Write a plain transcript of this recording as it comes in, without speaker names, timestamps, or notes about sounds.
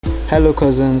Hello,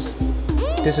 cousins.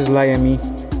 This is Layemi.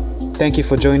 Thank you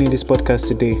for joining this podcast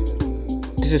today.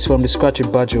 This is from the Scratch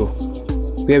with Bajo,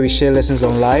 where we share lessons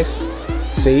on life,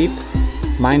 faith,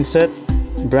 mindset,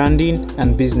 branding,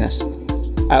 and business.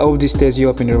 I hope this steers you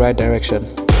up in the right direction.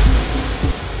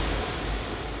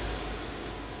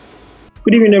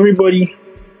 Good evening, everybody.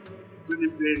 Good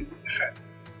evening,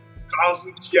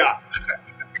 Council Chair.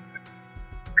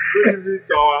 Good evening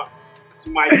to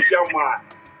my chairman.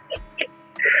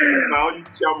 He's my only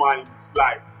chairman in this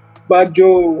life.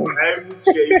 Bajo.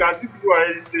 You can see people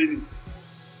already saying it.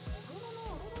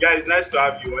 Guys, nice to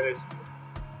have you, honestly.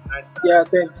 Nice to have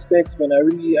Yeah, thanks, man. I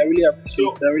really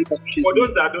appreciate it. For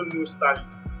those that don't know Stanley,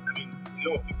 I mean, a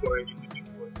lot of people already know him,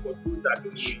 but for those that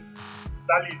don't know him,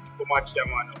 Stanley is the former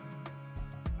chairman of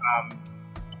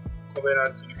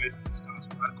Covenant University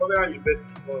Council. And Covenant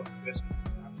University is one of the best in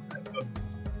Africa,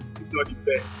 if not the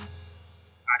best,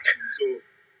 actually. So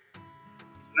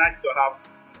it's nice to have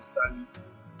Stanley.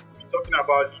 We're talking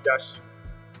about leadership.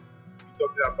 We're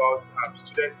talking about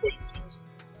student politics,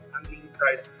 handling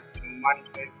crisis,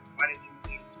 managing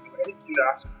teams, anything that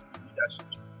has to do with leadership.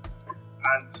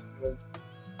 And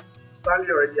Stanley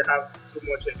already has so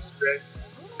much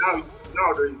experience.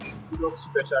 Now there is a product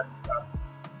specialist at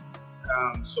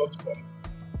Softcom.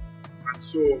 And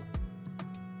so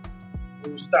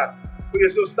we'll start. Okay,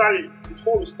 so Stanley,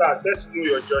 before we start, let's know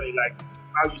your journey, like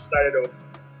how you started off.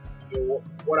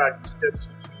 What are the steps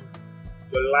you took,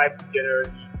 your life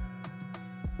generally?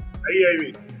 Are you hearing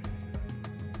me?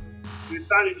 Okay,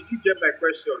 Stanley, did you get my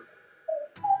question?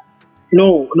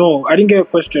 No, I didn't get a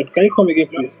question. Can you come again,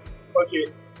 please? Okay,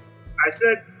 I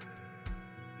said,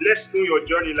 let's know your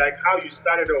journey, like how you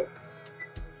started off.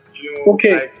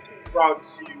 Okay. Like throughout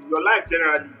CU, your life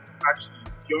generally, actually,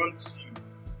 beyond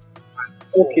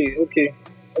CU.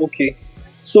 Okay.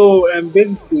 So,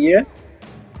 basically, yeah.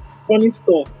 Funny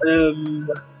stuff.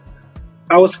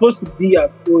 I was supposed to be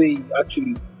at OAU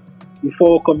actually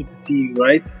before coming to see you,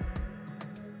 right?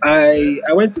 I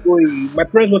went to OAU. My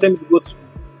parents wanted me to go to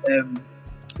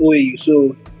OAU,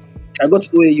 so I got to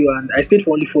OAU and I stayed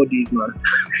for only 4 days, man.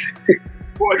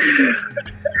 4 days.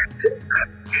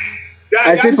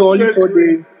 I stayed for only 4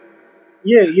 days.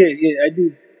 Yeah, I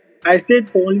did. I stayed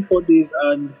for only 4 days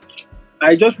and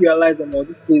I just realized,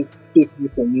 this place is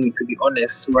for me, to be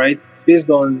honest, right? Based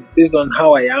on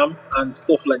how I am and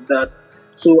stuff like that.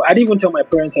 So I didn't even tell my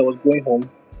parents I was going home.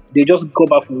 They just got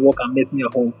back from work and met me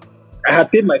at home. I had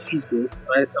paid my fees, bro.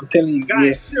 I'm telling you. Guys,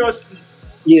 yeah. Seriously?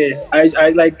 Yeah,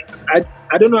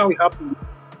 I don't know how it happened.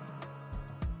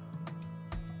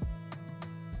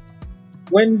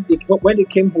 When they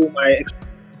came home,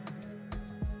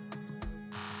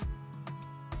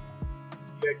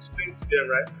 You explained to them,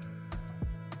 right?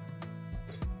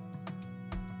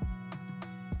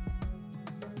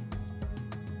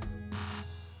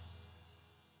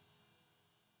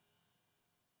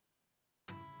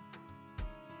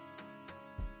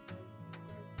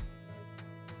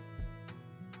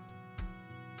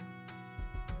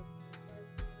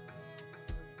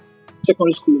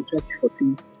 secondary school in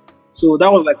 2014. So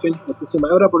that was like 2014. So my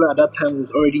older brother at that time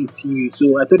was already in CU.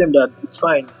 So I told him that it's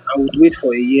fine. I would wait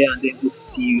for a year and then go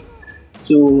to CU.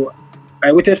 So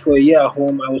I waited for a year at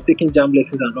home. I was taking JAMB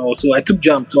lessons and all. So I took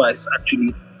JAMB twice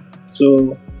actually.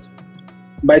 So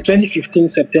by 2015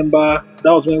 September,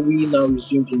 that was when we now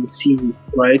resumed in CU,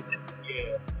 right?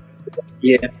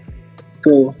 Yeah.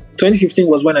 So 2015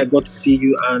 was when I got to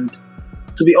CU, and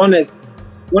to be honest,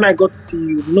 when I got to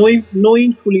CU,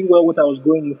 knowing fully well what I was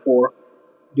going in for,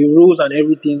 the rules and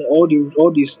everything, all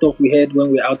the stuff we had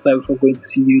when we were outside before going to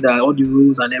CU, that all the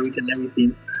rules and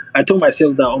everything, I told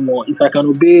myself that if I can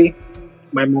obey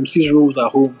my mom's rules at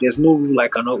home, there's no rule I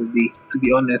cannot obey, to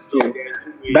be honest. So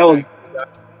that was.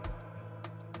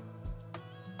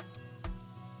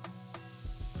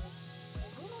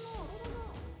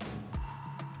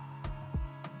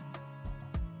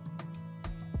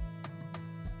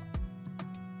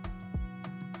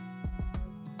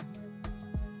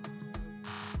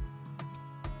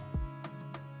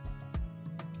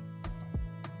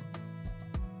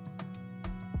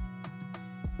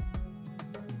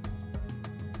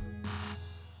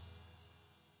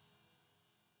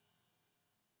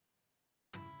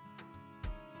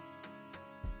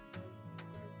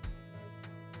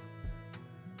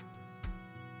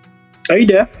 Are you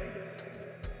there?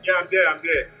 Yeah, I'm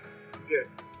there.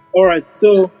 All right,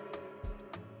 so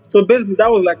basically that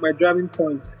was like my driving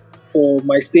point for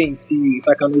my stay in CU. If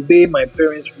I can obey my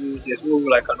parents' rules, there's no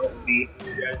rule I cannot obey.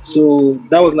 So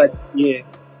that was like,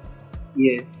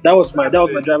 that was my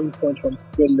driving point from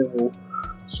grade level.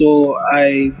 So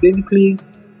I basically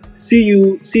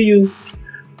CU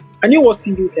I knew what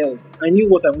CU held. I knew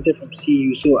what I wanted from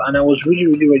CU. So, and I was really,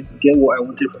 really ready to get what I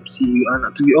wanted from CU.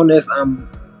 And to be honest, I'm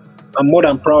more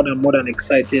than proud and more than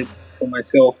excited for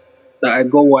myself that I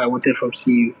got what I wanted from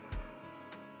CU.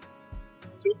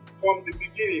 So from the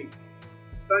beginning,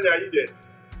 Stanley, are you there?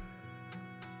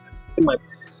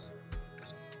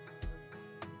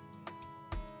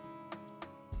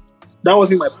 That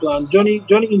wasn't my plan. Johnny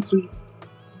into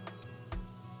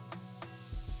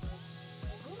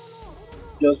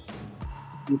just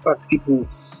impact people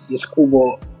in school,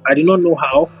 but I did not know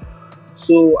how.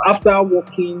 So after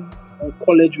working on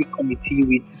college week committee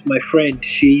with my friend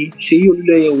Sheyi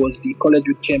Oluleye was the college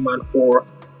week chairman for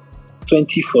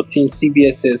 2014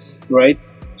 CBSS, right?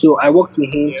 So I worked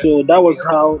with him. Yeah. So that was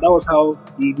how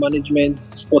the management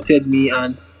spotted me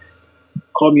and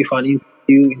called me for an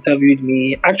interview, interviewed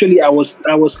me. Actually, I was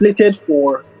slated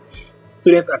for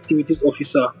student activities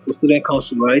officer for student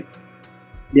council, right?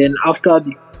 Then after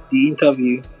the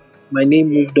interview, my name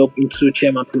moved up into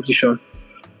chairman position,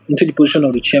 into the position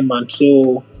of the chairman.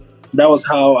 So that was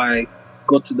how I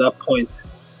got to that point.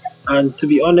 And to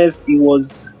be honest, it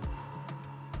was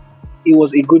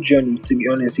a good journey. To be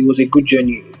honest, it was a good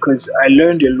journey because I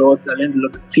learned a lot.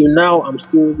 Till now, I'm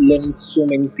still learning so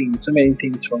many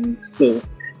things from it. So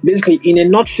basically, in a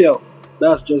nutshell,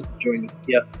 that's just the journey.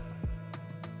 Yeah.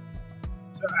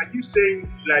 So are you saying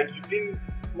like it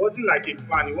wasn't like a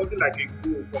plan, it wasn't like a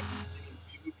goal from the beginning to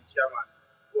even be chairman?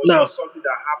 It was No. just something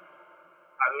that happened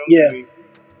along the way?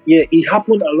 Yeah, it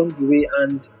happened along the way,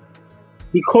 and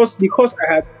because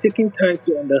I had taken time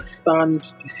to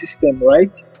understand the system,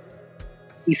 right?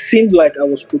 It seemed like I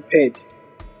was prepared.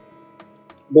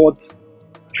 But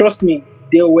trust me,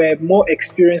 there were more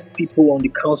experienced people on the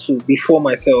council before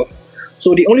myself.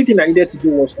 So the only thing I needed to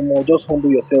do was just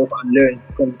humble yourself and learn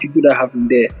from people that have been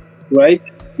there, right?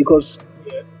 Because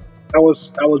I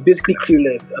was basically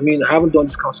clueless. I mean, I haven't done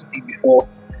this council thing before,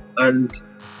 and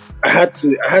I had to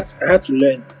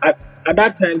learn. At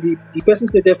that time, the person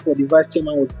slated for the vice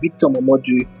chairman was Victor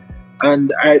Momodu,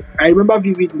 and I remember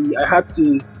vividly. I had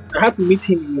to meet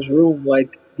him in his room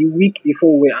like the week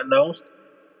before we were announced.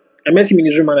 I met him in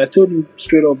his room and I told him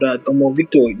straight up that,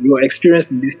 Victor, you are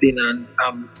experienced in this thing and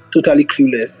I'm totally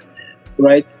clueless,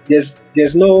 right?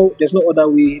 There's no other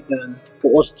way than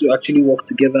for us to actually work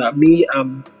together. Me,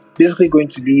 I'm basically going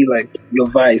to be like your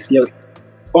vice.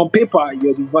 On paper,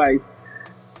 you're the vice,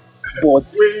 but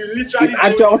in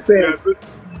actual sense,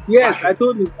 yes, I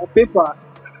told him on paper,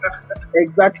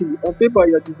 exactly. On paper,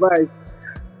 you're the vice.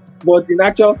 But in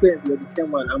actual sense, you're the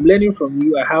chairman. I'm learning from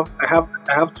you. I have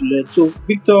to learn. So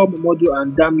Victor, Momodu,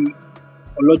 and Dami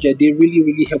Oloje, they really,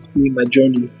 really helped me in my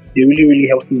journey.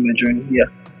 Yeah.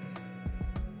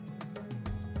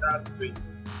 That's great.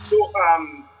 So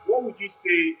what would you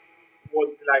say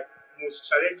was like most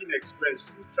challenging experience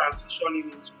through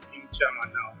transitioning into being chairman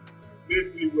now? You know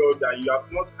fully well that you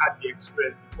have not had the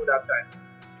experience before that time,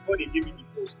 before they gave you the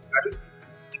post. I don't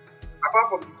think, apart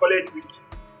from the college week,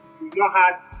 you've not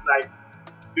had like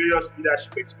various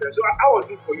leadership experience. So how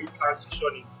was it for you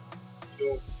transitioning?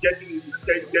 Getting the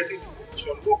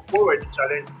position. What were the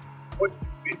challenges? What did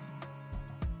you face?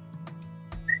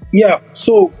 Yeah.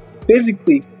 So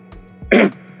basically,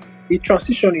 the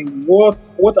transitioning.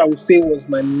 What I would say was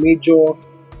my major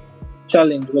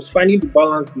challenge was finding the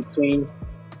balance between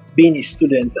being a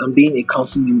student and being a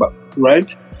council member,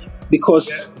 right?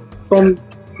 Because from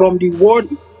the word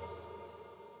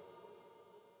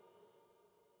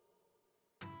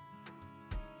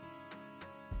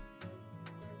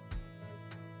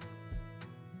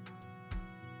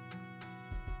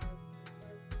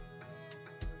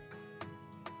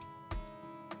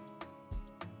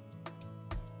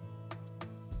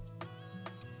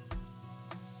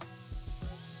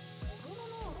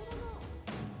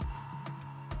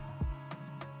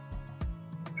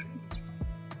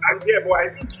but I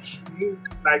think you should move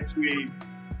like to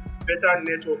a better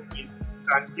network place. You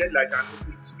can get like an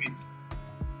open space,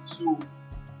 so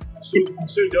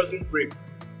it doesn't break.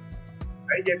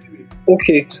 Are you getting me?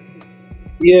 Okay.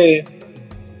 Yeah.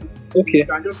 Okay. You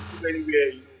can just move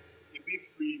anywhere, a bit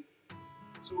free,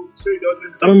 so it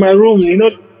doesn't. I'm in my room.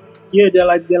 Yeah, they're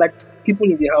like people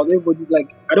in the house. Everybody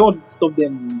like I don't want to disturb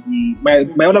them. My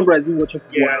other brother is watching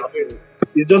football. Yeah,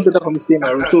 it's just better for me to stay in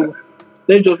my room. So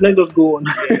let's just go on.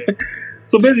 Yeah.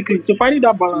 So basically, finding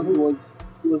that balance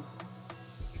was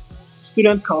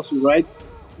student council, right?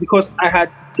 Because I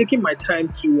had taken my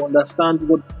time to understand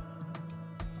what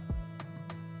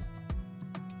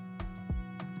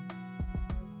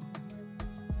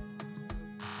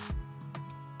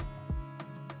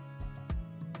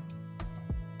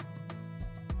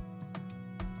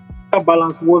that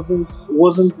balance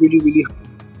wasn't really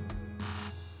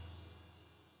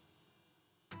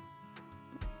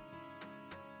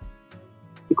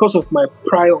because of my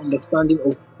prior understanding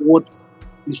of what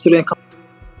the student council.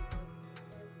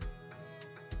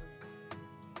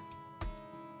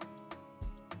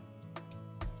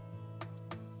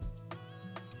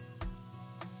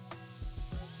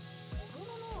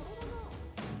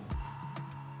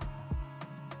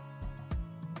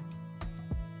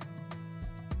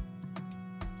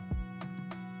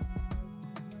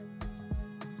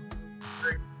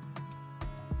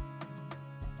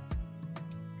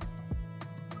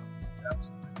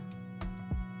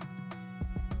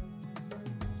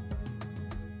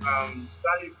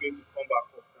 Stanley is going to come back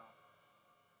up now.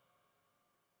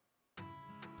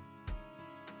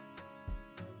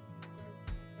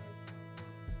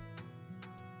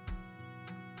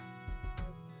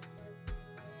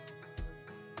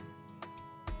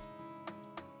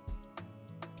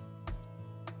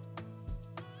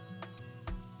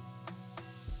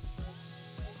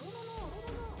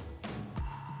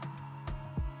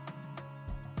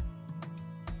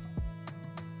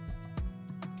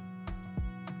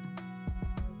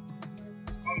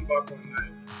 Come back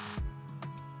online.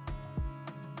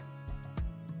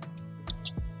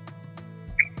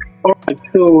 Alright,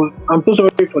 so I'm so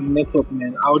sorry for the network,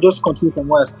 man. I'll just continue from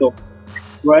where I stopped.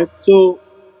 Right? So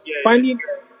finding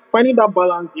that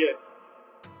balance,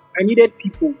 I needed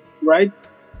people, right?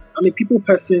 I'm a people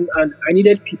person and I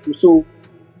needed people. So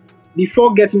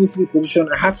before getting into the position,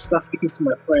 I had to start speaking to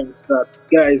my friends that,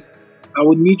 guys, I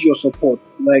would need your support.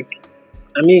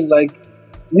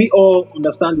 We all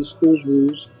understand the school's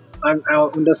rules, and I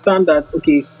understand that,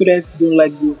 okay, students don't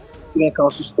like this student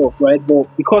council stuff, right? But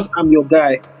because I'm your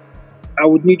guy, I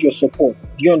would need your support.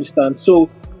 Do you understand? So,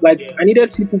 I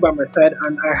needed people by my side,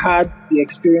 and I had the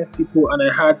experienced people, and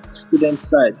I had the student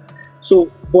side. So,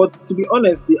 but to be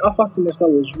honest, the alpha semester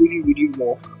was really, really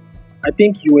rough. I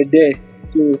think you were there.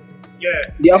 So,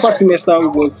 the alpha semester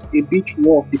was a bit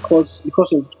rough because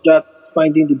of that,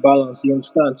 finding the balance. You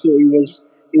understand? So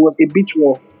it was a bit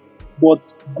rough.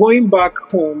 But going back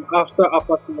home after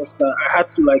alpha semester, I had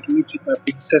to meet with my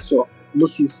predecessor,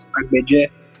 Moses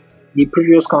Agbeje, the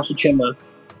previous council chairman.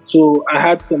 So I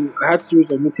had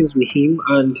series of meetings with him,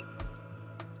 and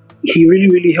he really,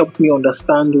 really helped me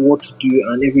understand what to do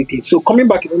and everything. So coming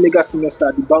back in Omega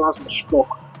semester, the balance was struck,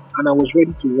 and I was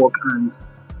ready to work, and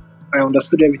I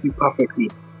understood everything perfectly.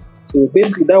 So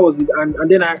basically that was it. And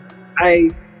then I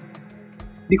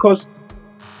because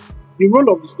the role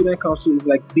of the student council is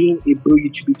like being a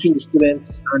bridge between the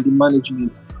students and the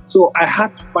management. So I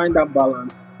had to find that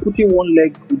balance, putting one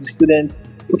leg with the students,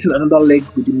 putting another leg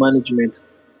with the management.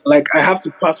 Like, I have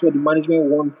to pass what the management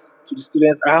wants to the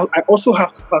students. I also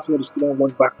have to pass what the student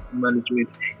wants back to the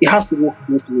management. It has to work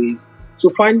both ways. So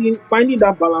finding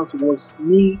that balance was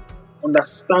me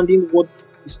understanding what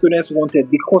the students wanted,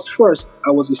 because first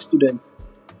I was a student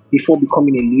before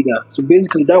becoming a leader. So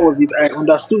basically that was it. I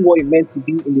understood what it meant to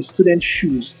be in the student's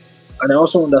shoes, and I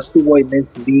also understood what it meant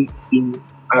to be in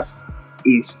as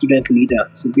a student leader.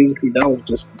 So basically that was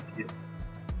just it.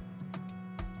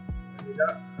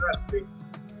 Yeah. That's great.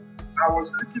 I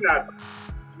was looking at,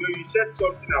 you said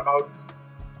something about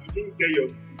you didn't get your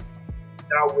group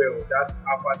that well, that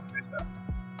alpha semester,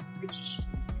 which is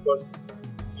true, because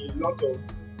a lot of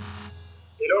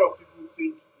people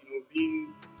think,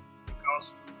 being a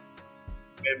council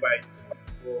member is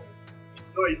easy, but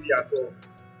it's not easy at all.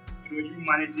 You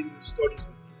managing studies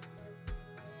with it.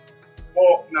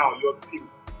 But now your team,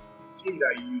 the team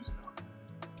that you use now,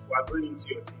 who are going into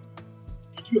your team,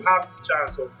 did you have the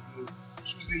chance of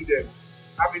choosing them,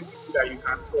 having people that you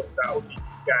can trust, that okay,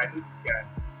 this guy, I know this guy,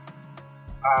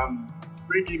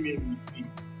 bring him in with me?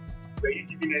 Were you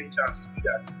given any chance to do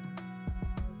that?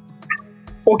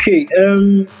 Okay,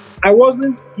 I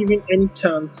wasn't given any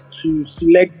chance to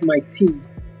select my team,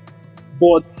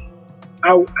 but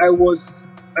I was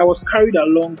carried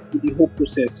along with the whole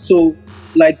process. So,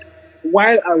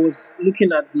 while I was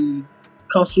looking at the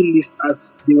council list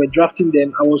as they were drafting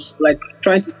them, I was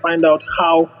trying to find out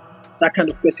how that kind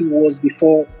of person was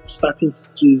before starting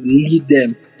to lead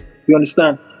them. You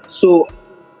understand? So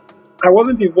I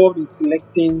wasn't involved in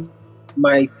selecting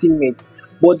my teammates,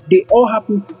 but they all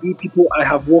happen to be people I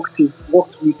have worked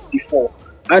with before,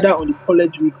 either on the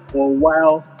college week or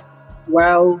while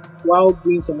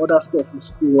doing some other stuff in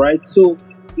school, right? So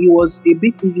it was a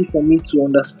bit easy for me to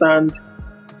understand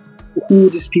who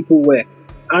these people were.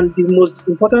 And the most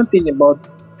important thing about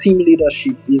team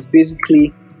leadership is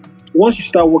basically, once you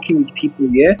start working with people,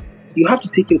 you have to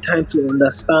take your time to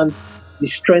understand the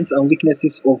strengths and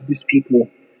weaknesses of these people,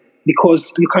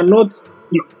 because you cannot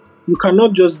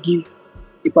just give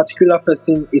a particular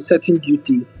person a certain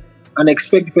duty and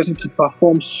expect the person to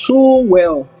perform so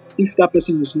well if that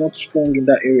person is not strong in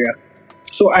that area.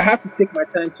 So I had to take my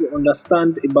time to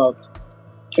understand about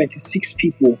 26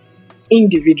 people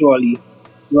individually,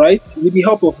 right? With the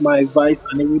help of my vice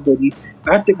and everybody,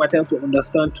 I had to take my time to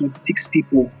understand 26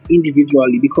 people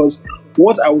individually, because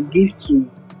what I would give to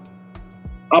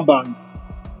Aban,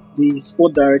 the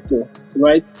sport director,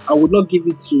 right, I would not give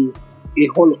it to a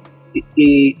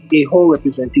whole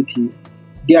representative.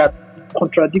 They are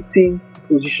contradicting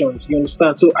positions, you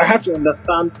understand? So I had to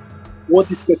understand what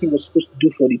this person was supposed to do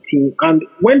for the team. And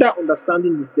when that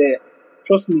understanding is there,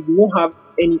 trust me, you won't have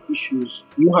any issues.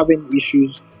 You won't have any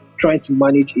issues trying to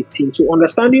manage a team. So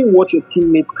understanding what your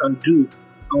teammates can do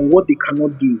and what they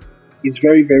cannot do is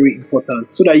very, very important,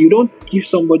 so that you don't give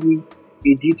somebody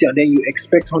a duty and then you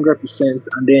expect 100%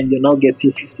 and then you're now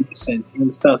getting 50%. You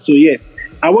understand? So yeah,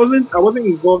 I wasn't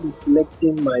involved in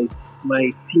selecting my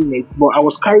teammates, but I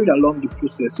was carried along the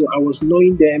process. So I was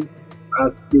knowing them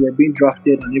as they were being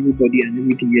drafted and everybody and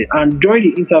everything. Yeah. And during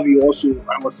the interview also,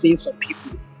 I was seeing some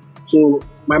people. So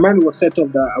my mind was set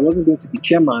up that I wasn't going to be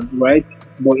chairman, right?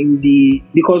 But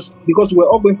because we're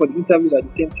all going for the interviews at the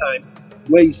same time,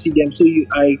 where you see them. So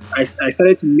I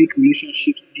started to make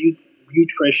relationships, build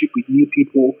friendship with new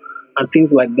people and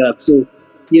things like that. So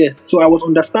yeah, so I was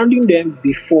understanding them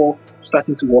before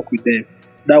starting to work with them.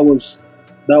 That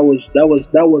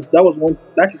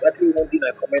is actually one thing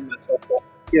I commend myself for.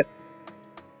 Yeah.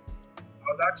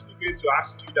 I was actually going to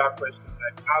ask you that question,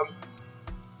 like how you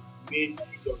made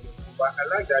use of your team. But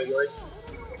I like that you already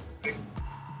explained it.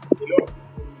 A lot of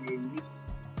people will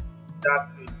miss that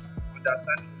thing,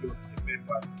 understanding your team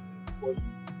members before you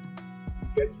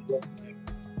get to work with them.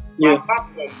 Yeah.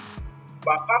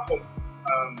 But apart from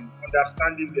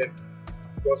understanding them,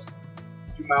 because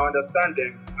you might understand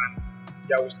them and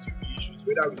there will still be issues,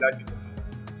 whether we like it or not.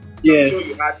 Yeah. I'm sure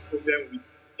you had problem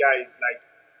with guys, like,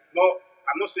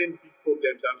 I'm not saying big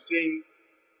problems, I'm saying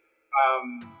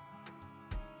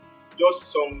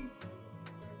just some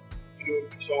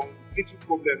little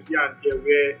problems here and there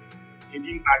where they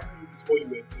didn't agree with what you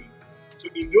were doing. So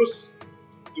in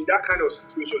that kind of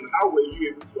situation, how were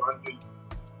you able to handle it?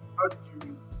 How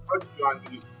did you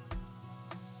handle it?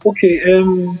 Okay,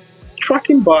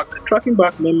 tracking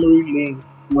back memory lane,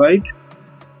 right?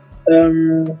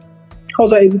 How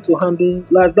was I able to handle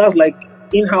that's like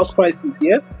in-house crisis,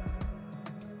 yeah?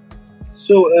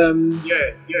 So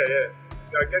yeah.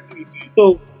 You are getting into it.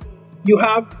 So you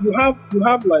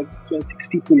have like 26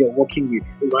 people you're working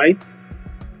with, right?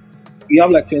 You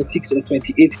have like 26 or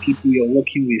 28 people you're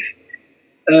working with.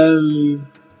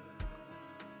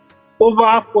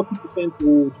 Over 40%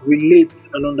 would relate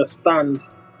and understand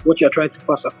what you're trying to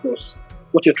pass across,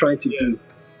 what you're trying to do.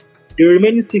 The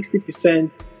remaining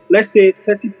 60%, let's say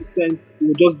 30%,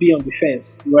 will just be on the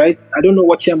fence, right? I don't know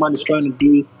what chairman is trying to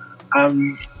do.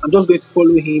 I'm just going to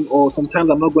follow him, or sometimes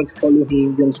I'm not going to follow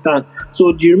him, you understand?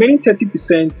 So the remaining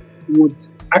 30% would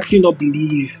actually not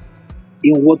believe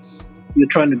in what you're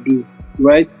trying to do,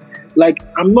 right? Like,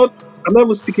 I'm not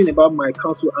even speaking about my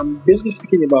council. I'm basically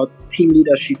speaking about team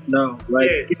leadership now,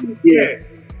 right?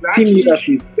 Team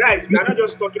leadership. Guys, we're not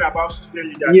just talking about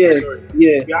student leadership.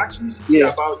 We're actually speaking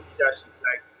about leadership,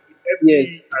 like in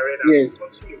every arena. So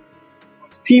continue.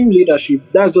 Team leadership,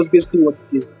 that's just basically what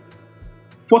it is.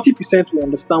 40% will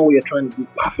understand what you're trying to do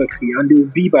perfectly and they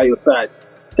will be by your side.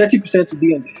 30% will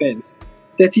be on the fence.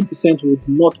 30% would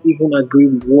not even agree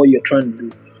with what you're trying to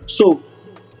do. So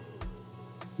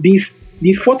the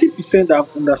 40% that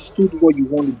have understood what you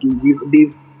want to do,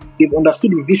 they've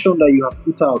understood the vision that you have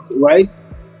put out, right?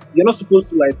 You're not supposed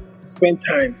to like spend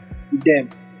time with them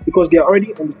because they're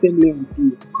already on the same lane with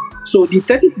you. So the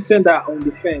 30% that are on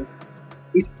the fence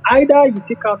is either you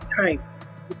take out time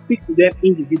to speak to them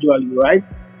individually, right?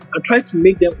 And try to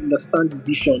make them understand the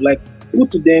vision, like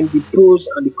put to them the pros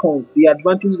and the cons, the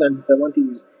advantages and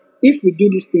disadvantages. If we do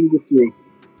this thing this way,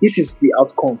 this is the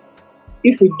outcome.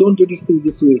 If we don't do this thing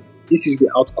this way, this is the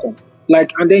outcome.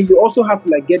 Like, and then you also have to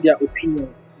like get their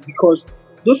opinions, because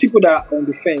those people that are on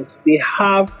the fence, they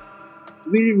have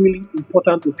really, really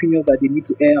important opinions that they need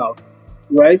to air out,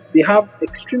 right? They have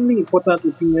extremely important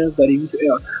opinions that they need to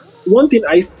air out. One thing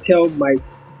I used to tell my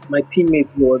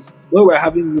teammates was, when we're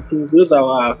having meetings, those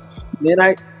are man,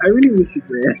 I really miss it,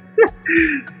 man.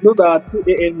 Those are 2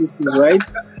 a.m. meetings, right?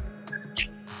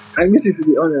 I miss it, to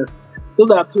be honest.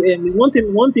 Those are 2 a.m. One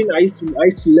thing I used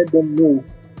to let them know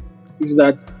is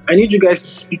that I need you guys to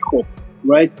speak up,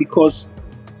 right? Because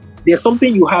there's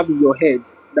something you have in your head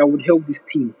that would help this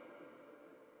team.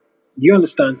 Do you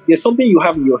understand? There's something you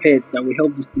have in your head that will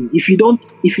help this team. If you don't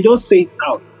say it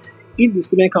out, if the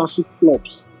student council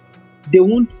flops, they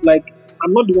won't, like,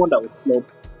 I'm not the one that will flop.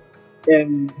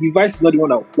 device is not the one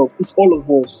that will flop. It's all of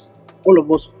us. All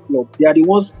of us will flop. They are the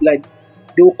ones like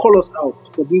they will call us out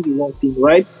for doing the wrong thing,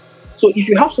 right? So if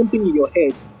you have something in your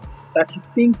head that you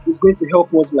think is going to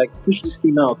help us like push this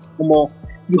thing out,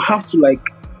 you have to like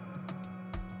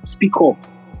speak up.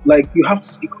 Like you have to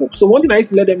speak up. So one thing I used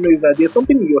to let them know is that there's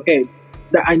something in your head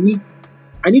that I need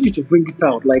you to bring it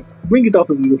out. Like bring it out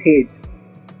of your head.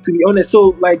 To be honest.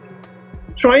 So like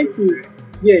trying to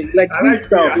bring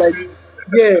it out. Like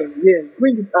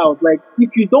bring it out. Like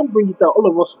if you don't bring it out, all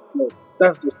of us will flop.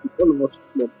 That's just it. All of us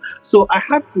will flop. So I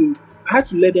had to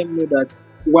let them know that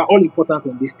we're all important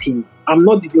on this team. I'm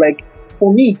not like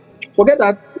for me, forget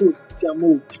that post,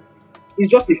 Tiamo.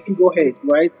 It's just a figurehead,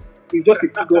 right? It's just a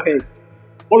figurehead.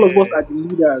 All of us are the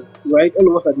leaders, right? All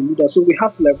of us are the leaders. So we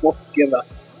have to like work together.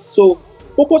 So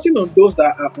focusing on those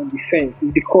that are on the fence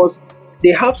is because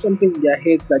they have something in their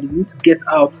heads that they need to get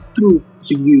out through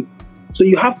to you. So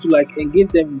you have to like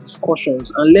engage them in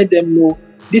discussions and let them know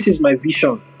this is my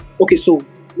vision. Okay, so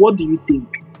what do you think?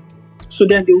 So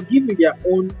then they will give you their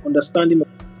own understanding of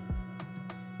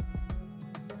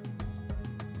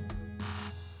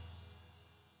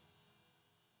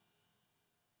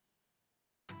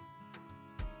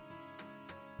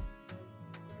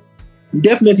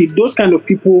definitely those kind of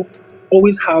people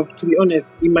always have, to be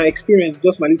honest, in my experience,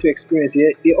 just my little experience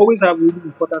here, they always have really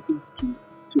important things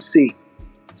to say.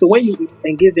 So when you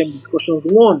engage them in discussions,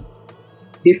 one,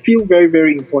 they feel very,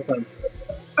 very important.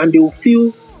 And they'll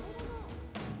feel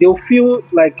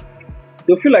like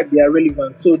they are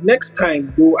relevant. So next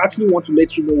time they'll actually want to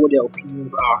let you know what their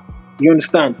opinions are. You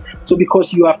understand? So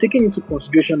because you have taken into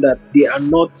consideration that they are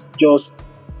not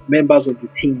just members of the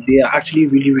team, they are actually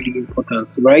really, really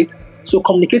important, right? So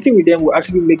communicating with them will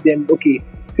actually make them, okay,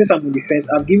 since I'm on the fence,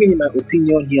 I've given him my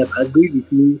opinion, he has agreed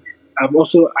with me. I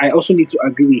also need to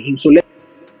agree with him. So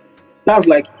that's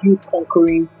like you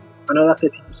conquering another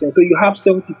 30%. So you have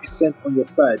 70% on your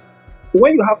side. So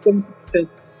when you have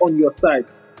 70% on your side,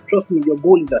 trust me, your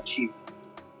goal is achieved.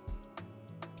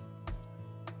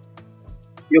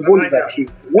 Your goal is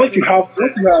achieved. Once you have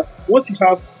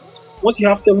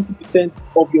 70%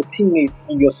 of your teammates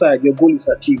on your side, your goal is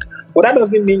achieved. But that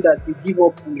doesn't mean that you give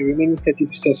up on the remaining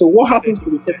 30%. So what happens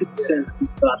to the 30%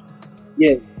 is that,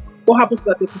 what happens to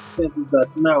that 30% is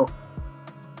that now,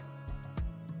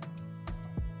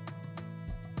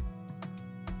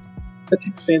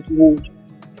 would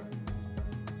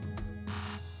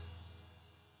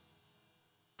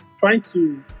trying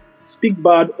to speak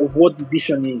bad of what the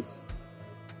vision is.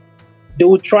 They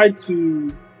will try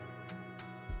to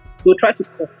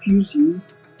confuse you.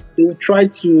 They will try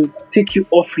to take you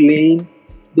off lane.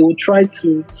 They will try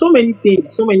to so many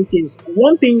things.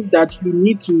 One thing that you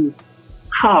need to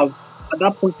have at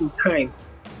that point in time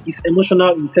is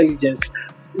emotional intelligence.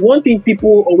 One thing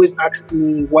people always asked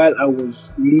me while I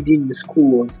was leading the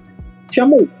school was,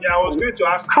 Chamo. Yeah, I was going to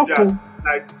ask you that.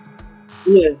 Like,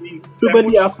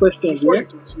 everybody asks questions.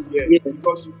 Because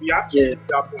we have to get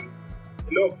that point.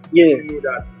 A lot of people know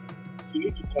that you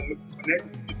need to connect with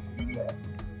people you know.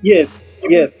 Yes.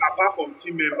 Apart from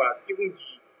team members, even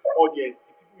the audience,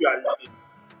 the people you are leading,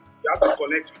 you have to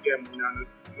connect with them in an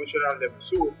emotional level.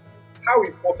 So, how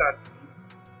important is it?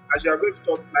 As you are going to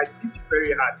talk, like it's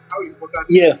very hard. How important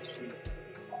is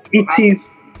it?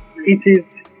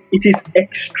 It is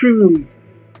extremely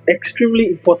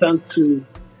important to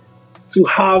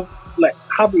have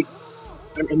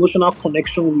an emotional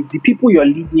connection with the people you're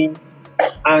leading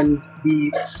and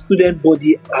the student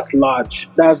body at large.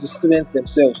 That's the students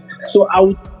themselves. So I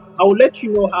would let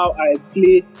you know how I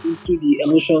played into the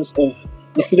emotions of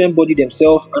the student body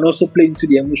themselves and also played into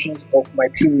the emotions of my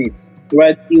teammates.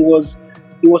 Right? It was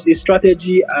a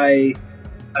strategy I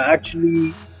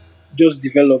actually just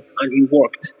developed and it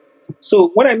worked.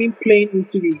 So what I mean playing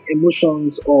into the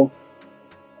emotions of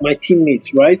my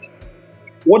teammates, right?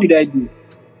 What did I do?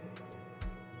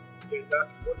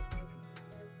 Exactly.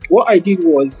 What I did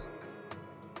was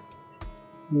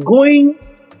going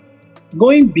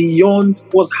beyond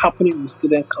what's happening in the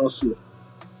student council.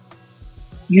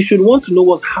 You should want to know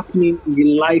what's happening in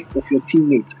the life of your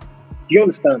teammate. Do you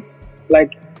understand?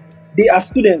 Like, they are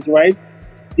students, right?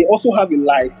 They also have a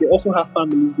life. They also have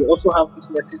families. They also have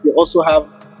businesses. They also have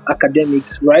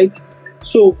academics, right?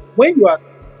 So when you are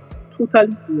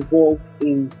totally involved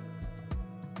in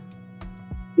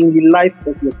the life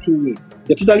of your teammates,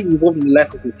 you're totally involved in the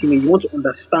life of your teammate. You want to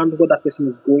understand what that person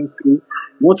is going through.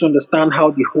 You want to understand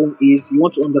how the home is. You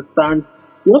want to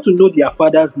know their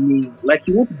father's name. Like,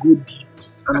 you want to go deep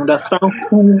and understand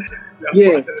who.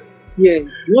 You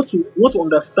want to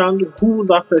understand who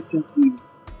that person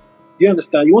is. Do you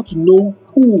understand? You want to know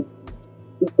who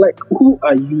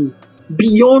are you?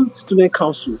 beyond student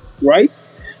council, right?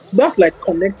 So that's like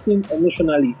connecting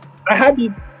emotionally. I had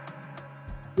it.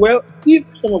 Well, if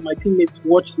some of my teammates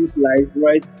watch this live,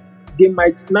 right, they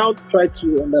might now try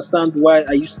to understand why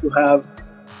I used to have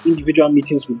individual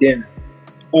meetings with them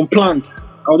unplanned.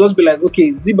 I'll just be like,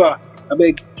 okay, Ziba, I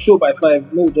beg, show by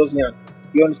 5, no, doesn't.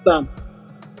 You understand?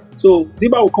 So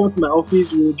Ziba will come to my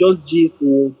office, we'll just gist,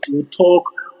 we'll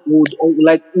talk,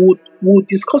 we'll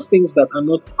discuss things that are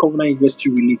not Covenant University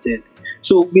related.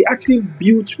 So we actually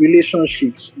built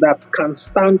relationships that can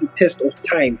stand the test of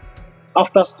time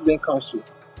after student council.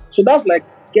 So that's like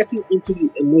getting into the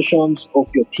emotions of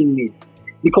your teammates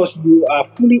because you are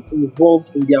fully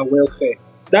involved in their welfare.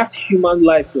 That's human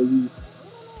life for you.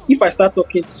 If I start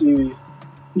talking to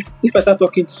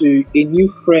a new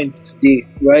friend today,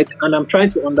 right, and I'm trying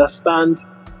to understand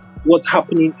what's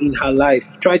happening in her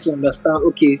life, try to understand,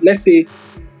 okay, let's say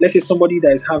somebody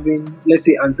that is having, let's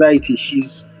say, anxiety,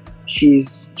 she's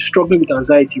struggling with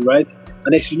anxiety, right?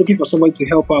 And then she's looking for somebody to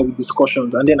help her with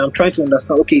discussions. And then I'm trying to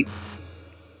understand, okay,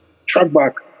 track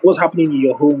back, what's happening in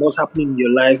your home, what's happening in your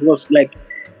life, what's like,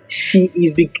 she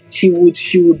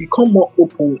would become more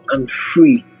open and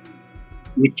free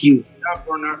with you. That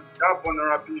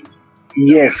vulnerability.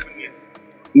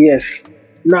 Yes.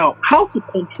 Now, how to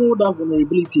control that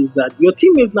vulnerability is that your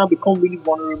teammates now become really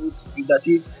vulnerable to you. That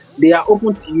is, they are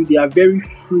open to you, they are very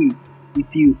free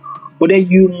with you. But then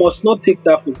you must not take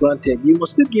that for granted. You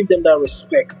must still give them that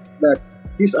respect that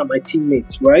these are my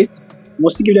teammates, right? You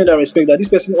must still give them that respect that this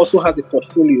person also has a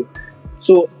portfolio.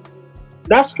 So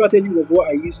that strategy was what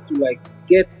I used to like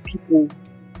get people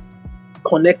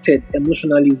connected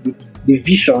emotionally with the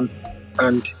vision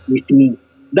and with me.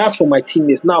 That's for my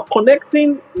teammates. Now,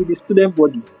 connecting with the student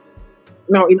body.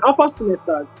 Now, in Alpha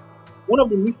semester, one of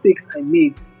the mistakes I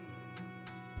made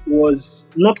was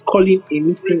not calling a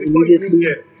meeting immediately.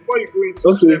 Before you go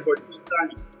into student body,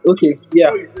 Stanley. Okay, yeah.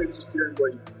 Before you go into student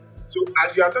body. So,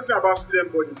 as you are talking about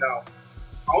student body now,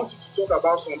 I want you to talk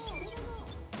about some things you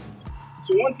did.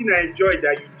 So, one thing I enjoyed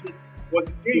that you did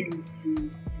was the day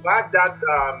you had that,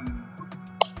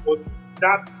 was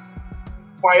that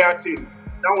choir thing,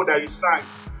 that one that you sang.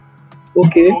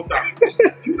 Okay.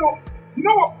 Do you know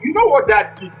what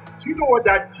that did? Do you know what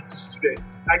that did to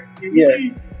students? Like, it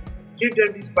really gave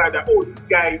them this vibe that, oh, this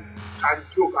guy can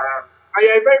joke around. And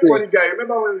you're a very funny guy.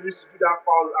 Remember when we used to do that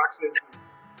foul accent?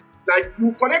 Like,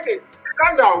 you connected.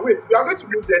 Calm down, wait. We are going to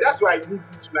move there. That's why I need you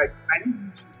to,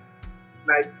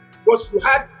 because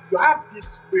you have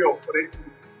this way of connecting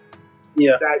with people.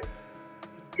 Yeah. That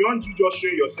it's beyond you just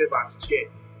showing yourself as chair.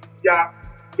 There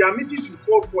are meetings you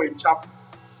call for in chapel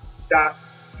that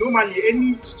normally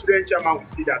any student chairman will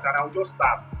say that, and I'll just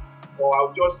start or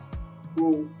I'll just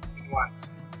go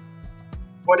once.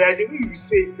 But there's a way you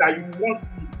say it that you want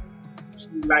me to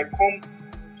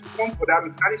come for that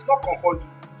meeting, and it's not compulsory.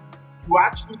 You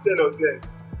actually tell us then.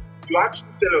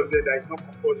 That it's not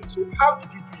compulsory. So how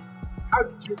did you do it? How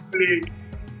did you play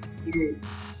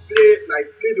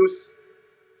those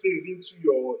things into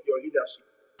your leadership?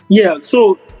 Yeah,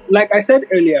 so like I said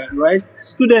earlier, right?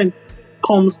 Student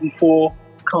comes before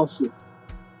council,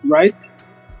 right?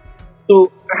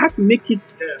 So I had to make it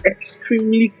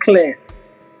extremely clear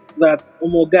that,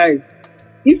 guys,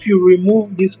 if you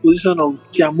remove this position of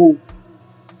Jamo,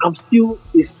 I'm still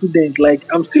a student. Like,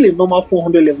 I'm still a normal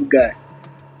 400 level guy,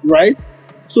 right?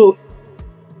 So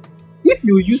if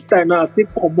you use time now, say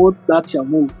promote that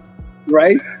Jamo,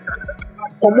 right?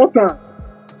 Promoter,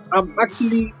 I'm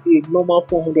actually a normal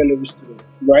 400 level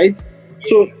student, right?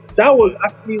 So that was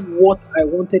actually what I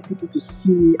wanted people to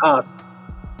see me as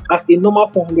a normal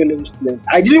 400 level student.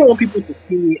 I didn't want people to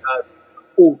see me as,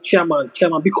 oh, chairman,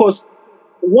 because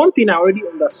one thing I already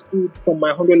understood from my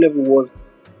 100 level was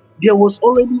there was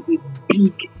already a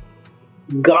big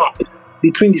gap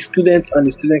between the students and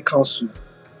the student council.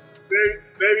 Very,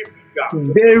 very big gap.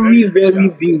 Very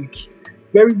big.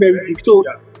 Very, very big. So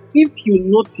if you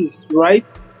noticed,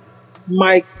 right,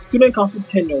 my student council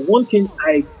tenure, one thing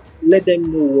I let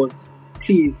them know was,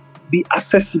 please be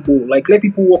accessible. Like, let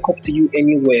people walk up to you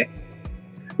anywhere.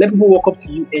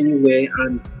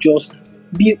 And just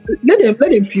let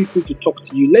them feel free to talk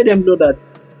to you. Let them know that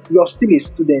you're still a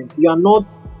student. You are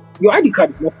not, your ID card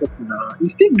is not popular.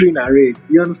 It's still green and red.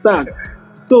 You understand?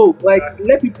 So, like,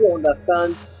 let people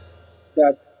understand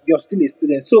that you're still a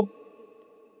student. So,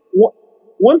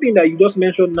 one thing that you just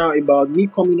mentioned now about me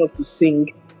coming up to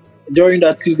sing during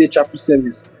that Tuesday chapel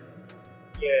service.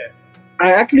 Yeah.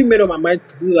 I actually made up my mind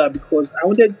to do that because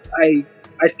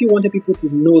I still wanted people to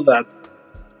know that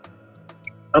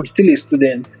I'm still a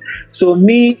student. So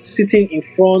me sitting in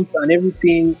front and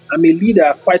everything, I'm a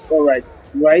leader, quite all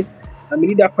right? I'm a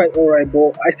leader quite alright,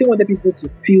 but I still wanted people to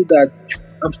feel that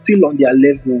I'm still on their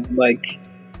level. Like,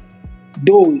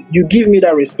 though you give me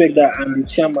that respect that I'm the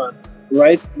chairman,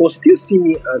 right? But still see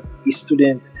me as a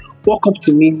student. Walk up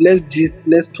to me, let's gist,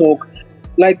 let's talk.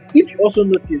 Like, if you also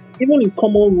noticed, even in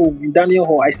common room in Daniel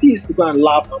Hall, I still used to go and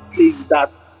laugh and play in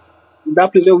that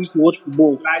place where we used to watch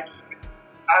football.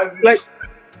 Like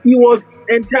it was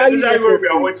entirely especially when we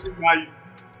are watching Man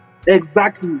U.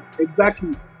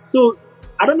 Exactly. So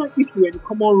I don't know if you were in the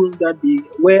common room that day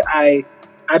where I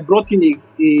brought in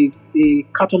a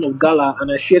carton of gala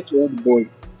and I shared to all the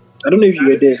boys. I don't know if you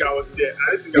were there. I was there.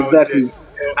 I didn't think Exactly.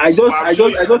 I was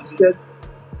there. I just said,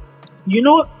 you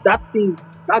know that thing,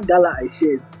 that gala I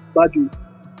shared, Badu,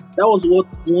 that was what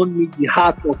won me the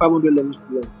heart of 500 level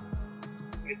students.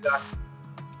 Exactly.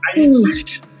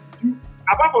 And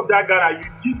apart from that gala, you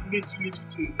did little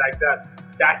things like that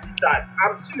hit hard.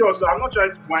 I'm serious, I'm not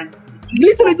trying to whine.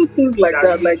 Little things like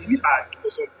that, like hit hard for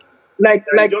some people.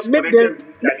 Like just make connected them, with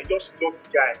this guy, they just love the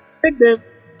guy. make them,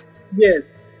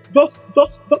 yes, just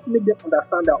make them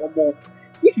understand that almost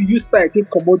if you use style take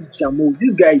commodity jamo,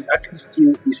 this guy is actually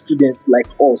still a student like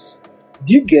us.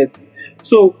 Do you get?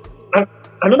 So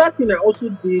another thing I also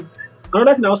did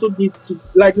to,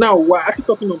 like, now we're actually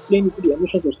talking on playing into the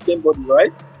emotions of student body,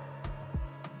 right?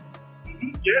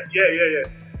 Yeah.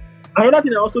 Another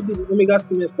thing I also did in Omega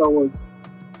semester was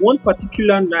one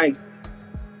particular night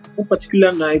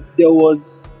there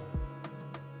was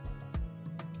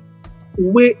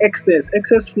way excess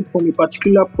food from a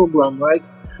particular program,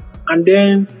 right? And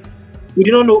then we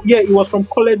did not know. Yeah, it was from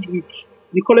college week,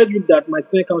 the college week that my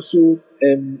student council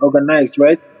organized,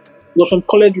 right? It was from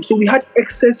college week, so we had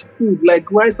excess food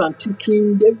like rice and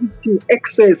chicken, everything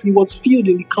excess. It was filled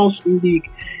in the council in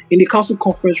the council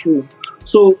conference room.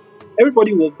 So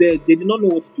everybody was there. They did not know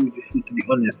what to do with the food, to be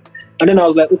honest. And then I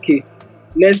was like, okay,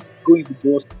 let's go into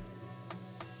boss.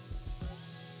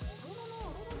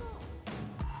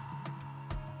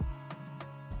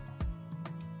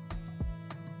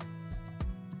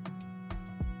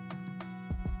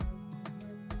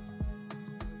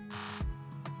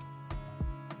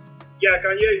 Yeah, I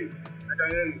can hear you.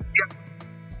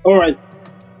 All right.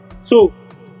 So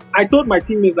I told my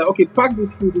teammates that, okay, pack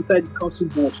this food inside the council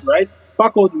bus, right?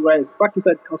 Pack all the rice, pack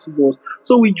inside the council bus.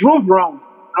 So we drove around.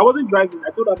 I wasn't driving.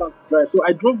 I told her about to drive. So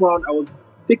I drove around. I was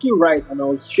taking rice and I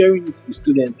was sharing it to the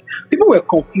students. People were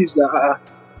confused that,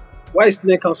 why is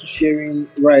student council sharing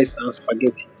rice and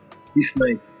spaghetti this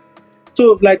night?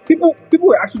 So, like, people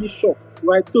were actually shocked,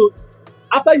 right? So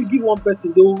after you give one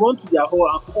person, they will run to their hall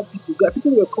and call people.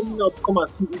 People were coming out to come and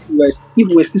see if we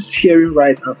were still sharing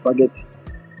rice and spaghetti.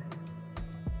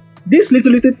 These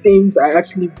little things I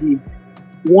actually did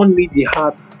won me the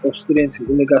hearts of students in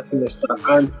Omega semester,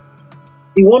 and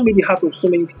it won me the hearts of so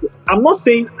many people. I'm not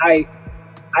saying I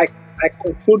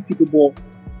controlled people, but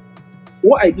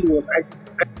what I did was I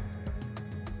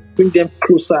bring them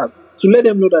closer to let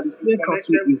them know that the student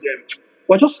council is,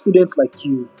 we're just students like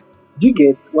you. Do you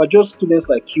get? We're just students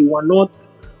like you.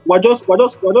 We're just put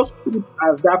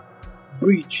as that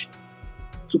bridge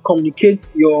to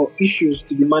communicate your issues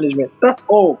to the management. That's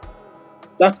all.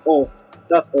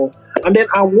 And then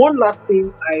one last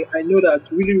thing I know that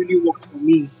really worked for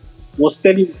me was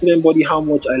telling the student body how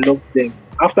much I loved them.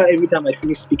 After every time I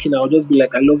finish speaking, I'll just be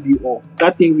like, I love you all.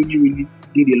 That thing really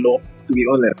did a lot, to be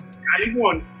honest. And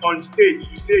even on stage,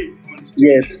 you say it on stage.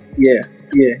 Yes, yeah.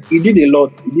 It did a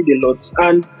lot.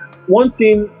 And one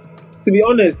thing, to be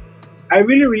honest, I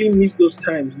really miss those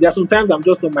times. There are some times I'm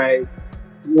just on my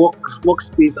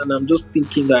workspace and I'm just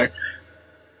thinking that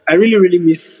I really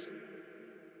miss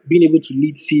being able to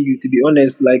lead CU, to be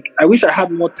honest. Like, I wish I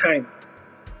had more time,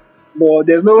 but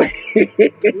there's no way.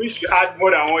 You wish you had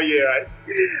more than 1 year, right?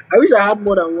 I wish I had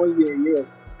more than 1 year,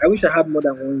 yes. I wish I had more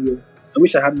than 1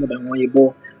 year.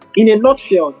 But in a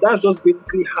nutshell, that's just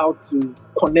basically how to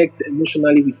connect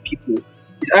emotionally with people.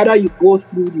 It's either you go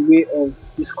through the way of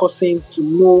discussing to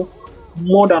know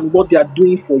more than what they are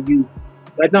doing for you.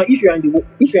 Like now, if you're in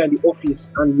the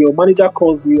office and your manager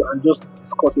calls you and just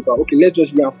discuss about, okay, let's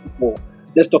just yarn football.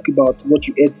 Let's talk about what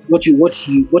you ate, what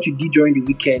you did during the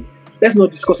weekend. Let's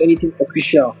not discuss anything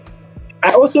official.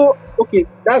 I also, okay,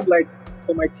 that's like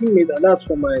for my teammates and that's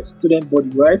for my student body,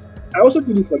 right? I also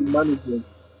did it for the management.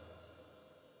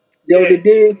 There was a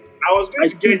day I was going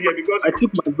to get here because I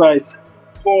took my advice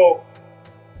for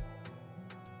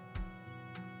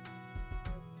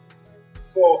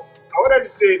I wanted to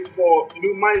say for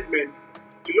management,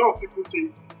 a lot of people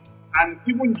think, and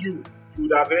even you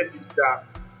would have heard this, that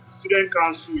student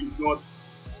council is not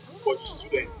for the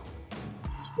student,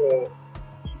 it's for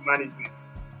the management.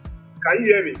 Can you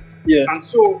hear me? Yeah. And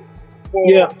so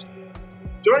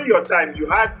during your time, you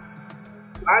had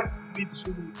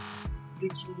little,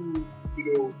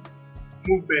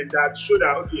 movement that showed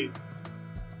that okay,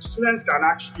 students can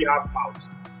actually have mouths.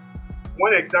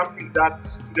 One example is that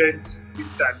students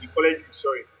with time, the college,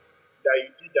 sorry, that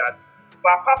you did that.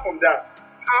 But apart from that,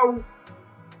 how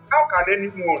can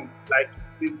anyone like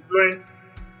influence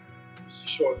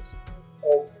decisions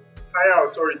of higher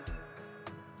authorities,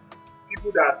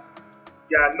 people that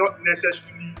they are not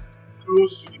necessarily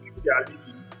close to the people they are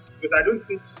leading? Because I don't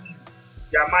think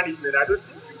their management, I don't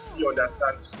think they really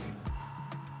understand students.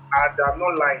 And I'm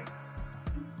not lying.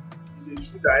 It's a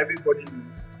truth that everybody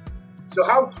knows. So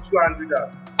how did you handle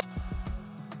that?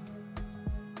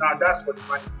 Now that's for the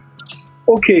management.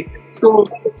 Okay, so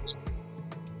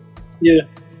yeah,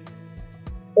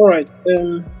 all right.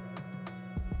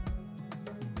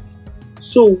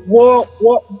 So what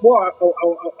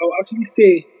I'll actually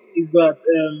say is that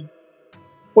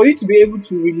for you to be able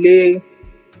to relay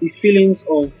the feelings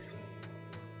of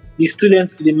the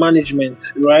students to the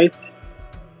management, right?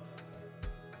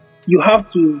 You have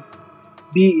to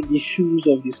be in the shoes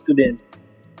of the students.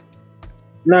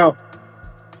 Now,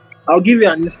 I'll give you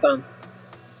an instance.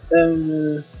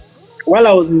 While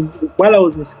I was in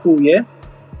school, yeah,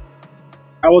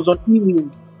 I was on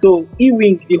E-Wing. So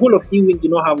E-Wing, the whole of E-Wing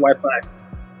did not have Wi-Fi.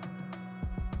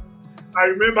 I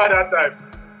remember that time.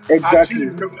 Exactly. I actually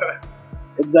remember that.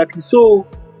 Exactly. So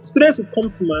students would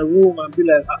come to my room and be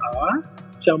like,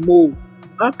 Chamo,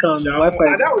 how can Wi-Fi?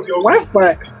 And that was your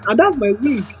Wi-Fi, and that's my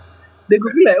wing. They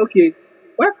could be like, okay,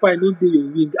 Wi-Fi not do your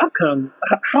wing.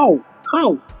 How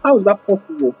is that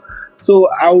possible? So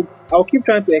I'll keep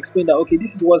trying to explain that, okay,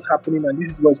 this is what's happening and this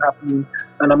is what's happening,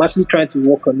 and I'm actually trying to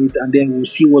work on it, and then we'll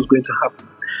see what's going to happen.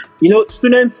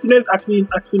 Students actually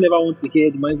never want to hear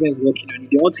the management is working on it.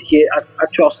 They want to hear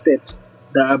actual steps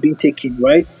that are being taken,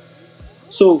 right?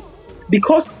 So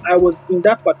because I was in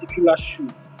that particular shoe,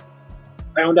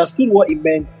 I understood what it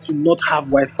meant to not have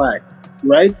Wi-Fi,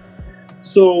 right?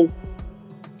 So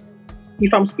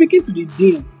if I'm speaking to the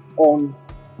dean on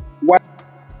why.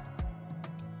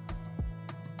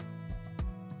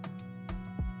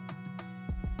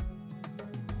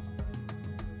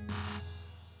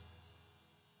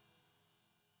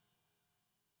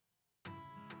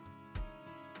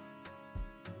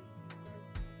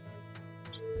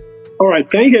 All right,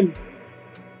 can you hear me?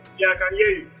 Yeah, I can hear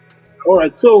you. All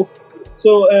right, so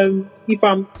if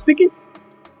I'm speaking.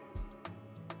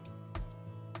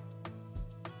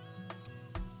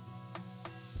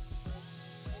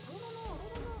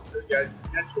 Yeah,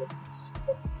 network is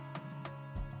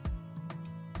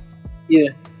Yeah.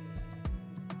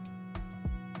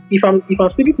 If I'm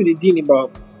speaking to the dean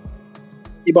about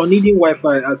needing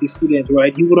Wi-Fi as a student,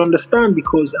 right? You would understand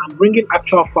because I'm bringing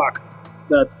actual facts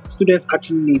that students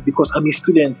actually need because I'm a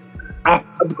student.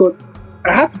 Because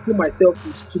I had to put myself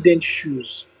in student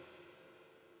shoes.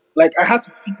 Like I had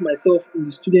to fit myself in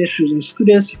the student shoes, in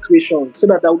student situations, so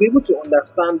that I'll be able to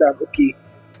understand that okay,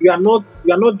 you are not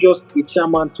just a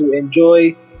chairman to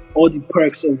enjoy all the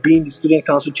perks of being the student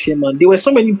council chairman. There were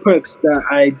so many perks that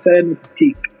I decided not to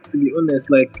take, to be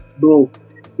honest. Like, bro,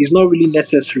 it's not really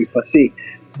necessary per se.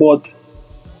 But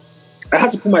I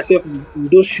had to put myself in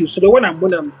those shoes so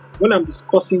that when I'm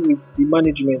discussing with the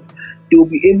management, they will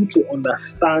be able to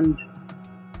understand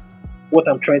what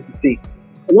I'm trying to say.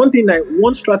 One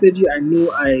strategy I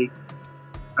know I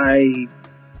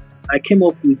came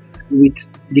up with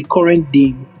the current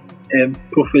dean,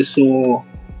 Professor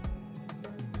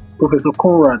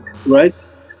Conrad, right?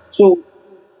 So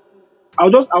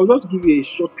I'll just give you a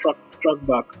short track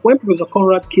back. When Professor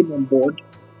Conrad came on board,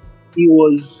 it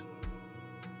was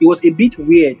a bit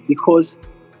weird because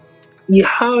he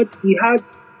had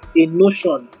a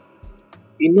notion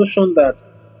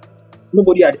that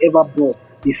nobody had ever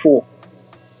brought before,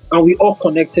 and we all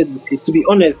connected with it. To be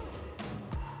honest,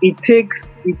 it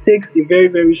takes a very,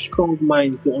 very strong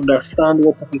mind to understand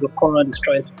what Professor Conrad is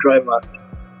trying to drive at.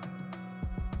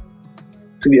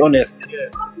 To be honest,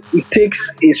 it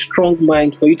takes a strong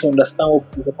mind for you to understand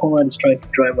what Professor Conrad is trying to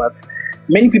drive at.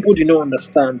 Many people do not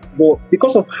understand, but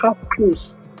because of how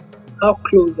close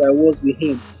I was with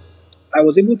him, I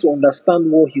was able to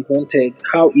understand what he wanted,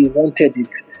 how he wanted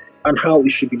it, and how it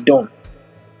should be done.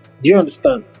 Do you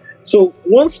understand? So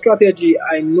one strategy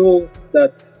I know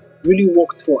that really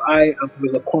worked for I and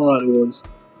Professor Conrad was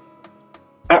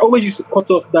I always used to cut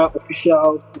off that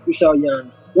official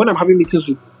yarns. When I'm having meetings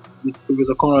with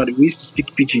Professor Conrad, we used to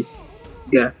speak PG.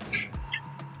 Yeah.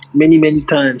 Many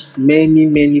times.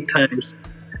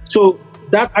 So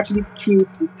that actually killed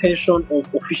the tension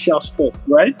of official stuff,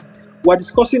 right? We're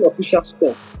discussing official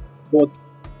stuff, but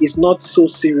it's not so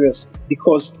serious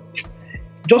because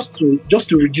just to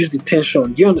reduce the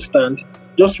tension. Do you understand?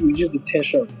 Just to reduce the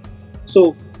tension.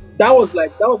 So that was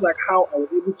like how I was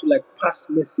able to like pass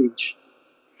message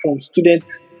from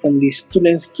the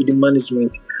students to the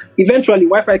management. Eventually,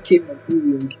 Wi-Fi came on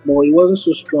Blue, but it wasn't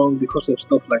so strong because of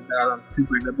stuff like that and things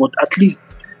like that. But at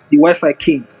least the Wi-Fi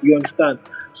came. You understand?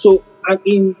 So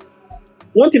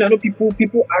one thing I know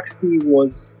people asked me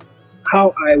was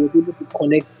how I was able to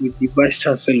connect with the vice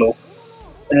chancellor.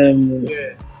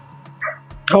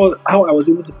 How I was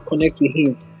able to connect with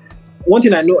him. One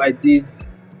thing I know I did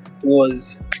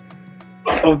was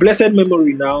of blessed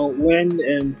memory now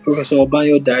when Professor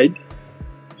Obanyo died.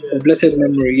 Of blessed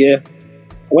memory, yeah.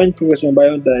 When Professor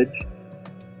Obanyo died,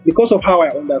 because of how I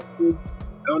understood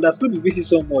the visit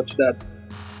so much that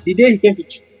the day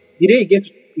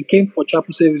he came for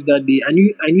chapel service that day, I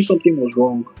knew something was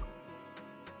wrong.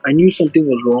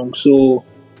 So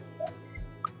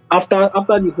after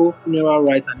the whole funeral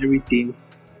rites and everything,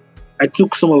 I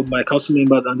took some of my council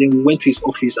members and then we went to his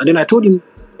office. And then I told him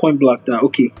point blank that,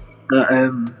 okay,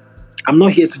 I'm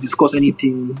not here to discuss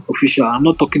anything official. I'm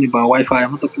not talking about Wi-Fi.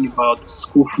 I'm not talking about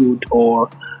school food or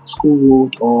school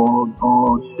road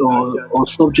or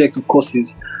subject or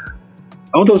courses.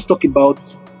 I want us to talk about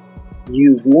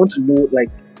you. We want to know, like,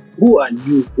 who are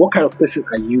you? What kind of person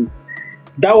are you?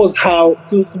 That was how,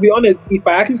 to be honest, if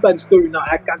I actually start the story now,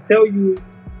 I can tell you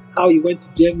how he went to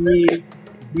Germany,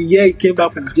 the year he came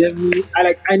back from Germany.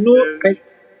 I know.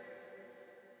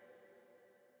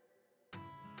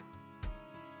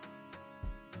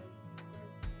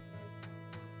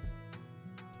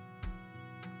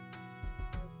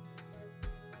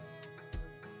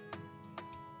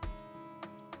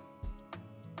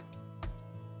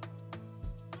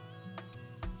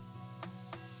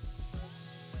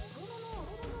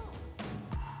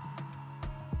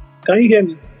 Can you hear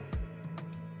me?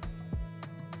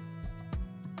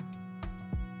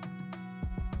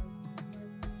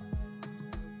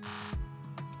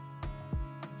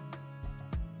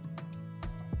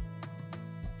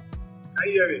 Can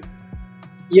you hear me?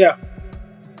 Yeah.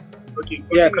 Okay. Continue.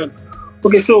 Yeah, I can.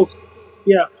 Okay, so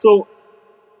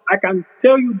I can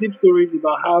tell you deep stories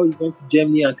about how he went to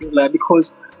Germany and things like that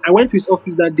because I went to his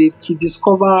office that day to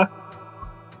discover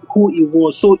who he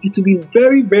was. So it will be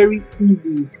very, very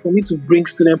easy for me to bring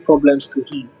student problems to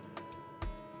him.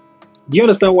 Do you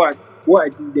understand what I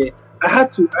did there? I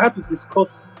had to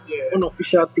discuss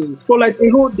unofficial things for like a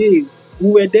whole day.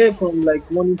 We were there from like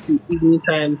morning to evening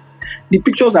time. The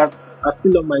pictures are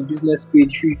still on my business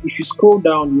page. If you scroll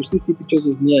down, you'll still see pictures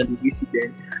of me and the VC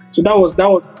then. So that was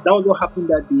what happened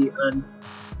that day. And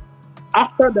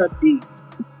after that day,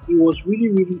 it was really,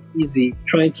 really easy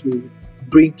trying to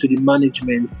bring to the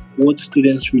management what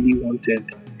students really wanted.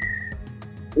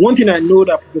 One thing I know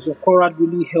that Professor Conrad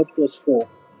really helped us for,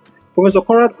 Professor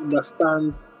Conrad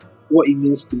understands what it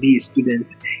means to be a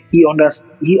student. He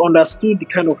understood the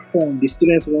kind of fun the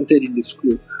students wanted in the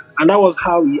school. And that was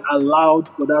how he allowed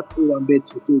for that Owambe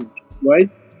to hold,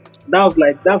 right? That's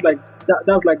like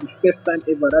the first time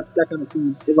ever that kind of thing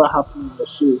is ever happening or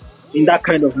so in that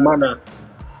kind of manner.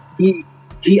 He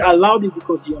allowed it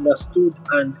because he understood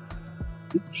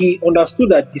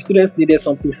that the students needed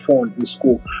something fun in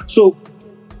school. So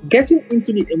getting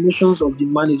into the emotions of the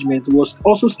management was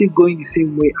also still going the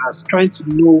same way as trying to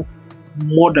know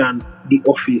more than the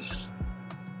office.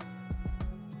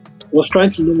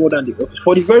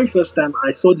 For the very first time,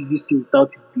 I saw the VC without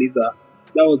his blazer.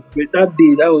 That was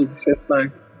the first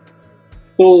time.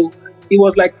 So it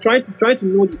was like trying to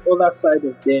know the other side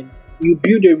of them. You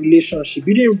build a relationship.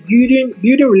 Building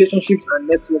relationships and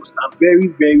networks are very,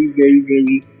 very, very,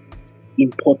 very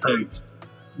important.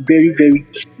 Very, very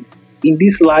key. In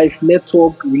this life,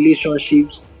 network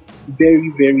relationships, very,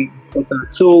 very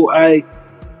important. So I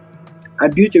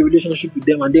built a relationship with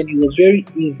them, and then it was very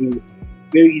easy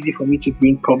for me to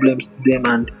bring problems to them,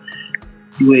 and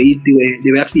they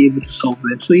were actually able to solve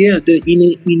them. So yeah,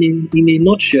 in a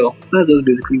nutshell, that's just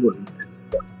basically what it is.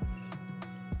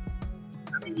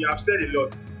 I mean, you have said a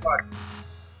lot. In fact,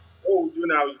 what we'll do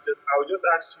now is I will just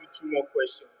ask you two more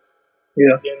questions.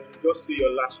 Yeah. Then you just say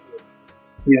your last words.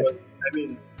 Yeah. Because I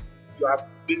mean, you have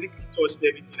basically touched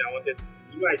everything I wanted to say.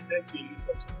 You know, I sent you a list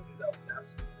of some things I would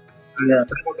ask you. Yeah.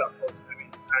 What are thoughts? I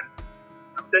mean, and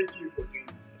I'm thanking you for doing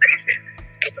this.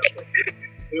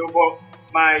 But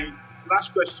my last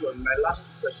two questions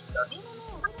actually is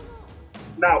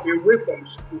now away from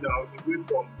school, away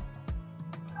from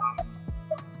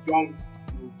young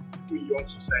people in young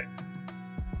societies.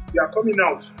 We are coming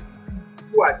out.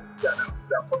 Who are leaders now?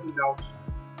 We are coming out.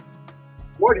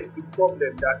 What is the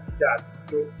problem that leaders,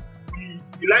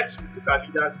 we like to look at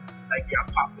leaders like they are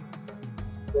perfect.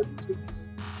 But the truth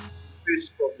is, we face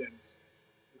problems.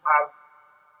 You have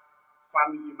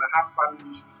family, you might have family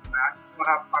issues, you might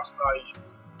have personal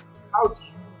issues. How do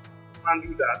you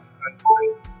handle that and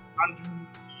handle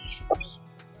the issues of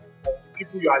the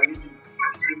people you are leading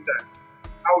at the same time?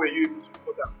 How were you able to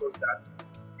cut across that?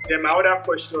 Then my other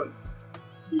question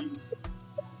is,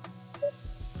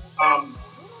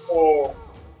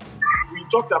 we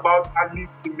talked about having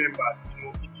team members,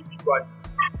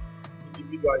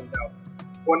 individually now.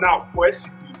 But now,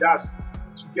 cohesively, that's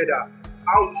together.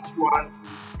 How did you handle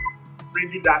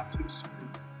bringing that team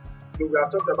spirit? We have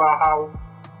talked about how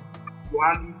you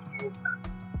handle,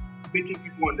 making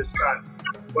people understand.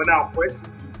 But now,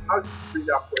 cohesively, how do you bring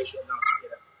that cohesion now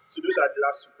together? So those are the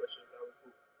last two questions that we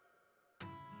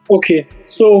go. Okay,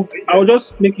 so I'll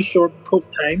just make it short because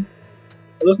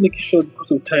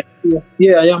of time.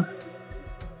 Yeah, I am.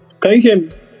 Can you hear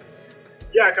me?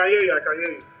 Yeah, I can hear you.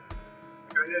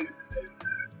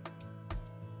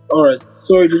 All right.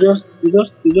 Sorry, they just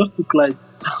took light.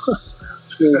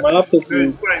 So my laptop No,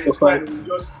 it's fine. It's fine. We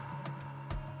just.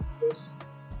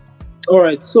 All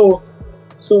right. So,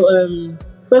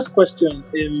 first question.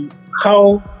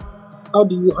 How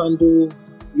do you handle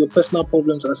your personal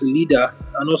problems as a leader,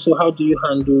 and also how do you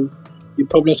handle the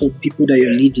problems of people that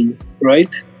you're leading?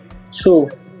 Right. So.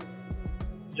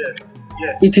 Yes.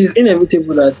 It is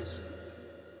inevitable as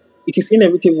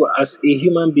a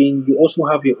human being, you also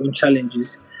have your own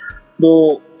challenges.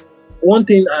 Though one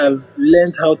thing I've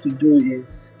learned how to do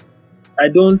is I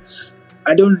don't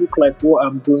look like what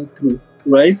I'm going through,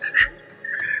 right?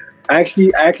 I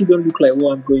actually don't look like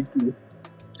what I'm going through.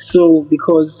 So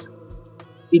because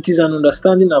it is an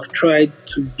understanding I've tried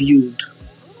to build.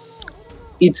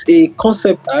 It's a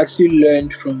concept I actually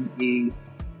learned from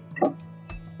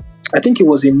I think it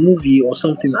was a movie or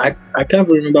something. I can't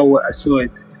remember where I saw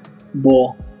it,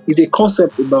 but it's a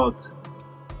concept about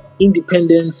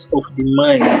independence of the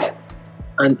mind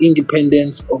and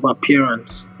independence of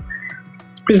appearance.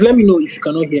 Please let me know if you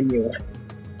cannot hear me.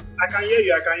 I can hear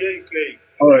you clearly.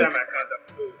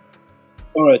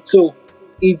 All right. So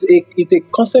it's a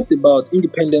concept about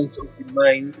independence of the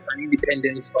mind and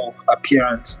independence of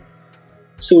appearance.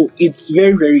 So it's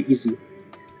very, very easy.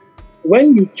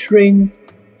 When you train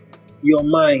your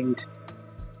mind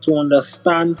to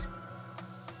understand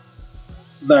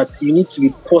that you need to be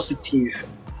positive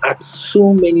at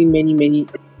so many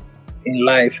in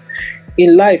life.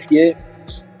 Yeah.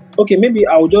 Okay, maybe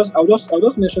I'll just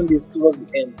mention this towards the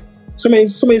end. So many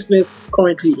students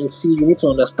currently in C, you need to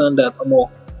understand that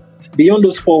beyond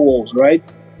those four walls,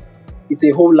 right? It's a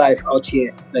whole life out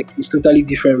here. Like it's totally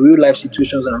different, real life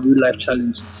situations and real life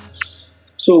challenges.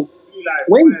 So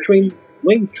when you train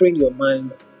your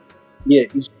mind,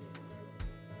 it's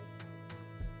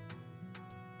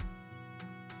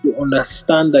to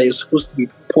understand that you're supposed to be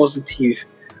positive.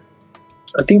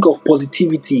 I think of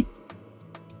positivity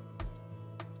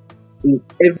in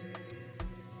every.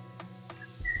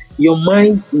 Your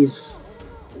mind is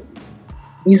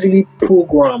easily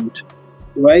programmed,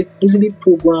 right? Easily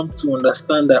programmed to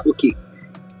understand that, okay,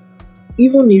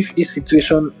 even if this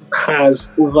situation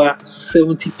has over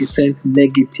 70%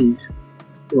 negative,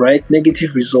 right?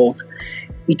 Negative results,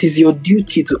 it is your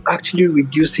duty to actually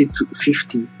reduce it to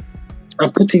 50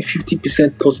 and put in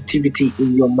 50% positivity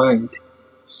in your mind.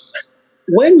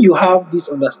 When you have this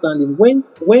understanding, when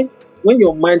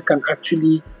your mind can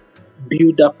actually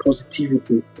build that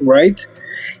positivity, right?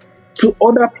 To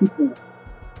other people,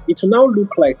 it will now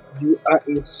look like you are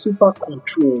in super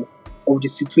control of the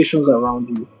situations around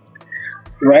you,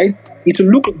 right? It will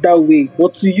look that way,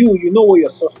 but to you, you know what you're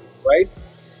suffering, right?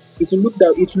 It will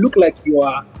look like you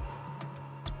are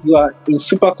in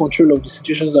super control of the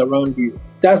situations around you.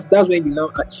 That's when you now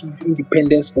achieve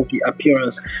independence of the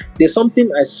appearance. There's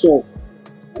something I saw.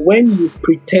 When you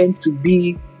pretend to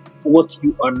be what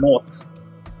you are not,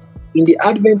 in the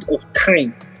advent of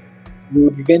time, you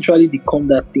would eventually become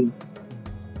that thing.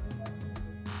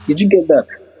 Did you get that?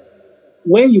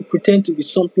 When you pretend to be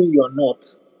something you are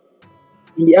not,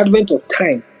 in the advent of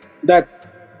time, that's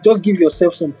just give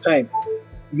yourself some time,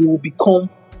 you will become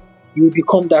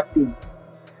that thing.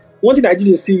 One thing I did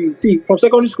in CU, from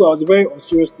secondary school, I was a very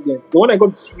unserious student. But when I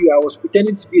got to CU, I was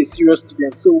pretending to be a serious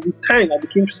student. So with time, I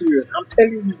became serious. I'm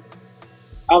telling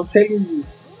you.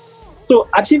 So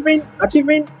achieving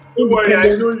don't worry, I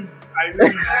know you.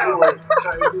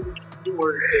 Don't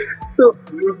worry. So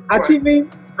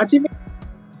achieving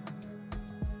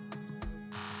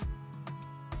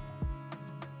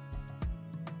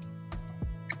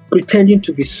pretending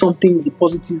to be something with a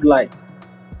positive light.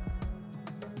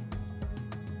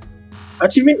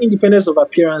 Achieving independence of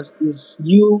appearance is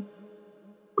you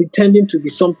pretending to be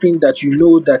something that you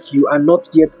know that you are not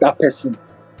yet that person.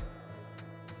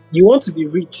 You want to be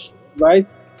rich,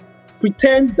 right?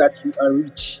 Pretend that you are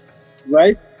rich,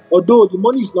 right? Although the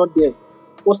money is not there,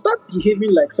 but start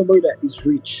behaving like somebody that is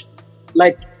rich.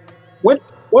 Like, what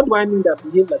do I mean that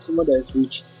behave like somebody that is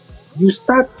rich? You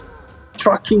start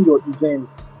tracking your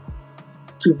events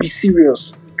to be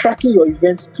serious, tracking your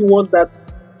events towards that,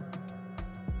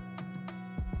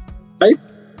 right?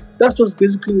 That's just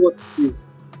basically what it is.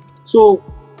 So,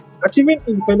 achieving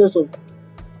independence of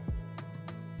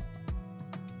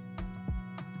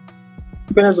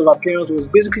appearance was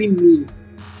basically me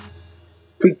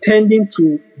pretending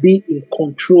to be in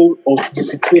control of the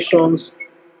situations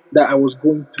that I was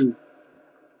going through,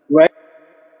 right?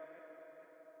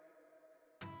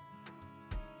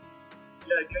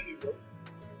 Yeah, I get you, bro.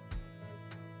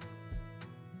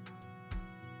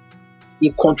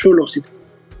 In control of situations.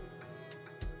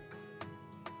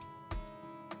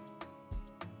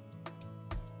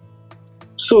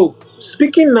 So,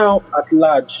 speaking now at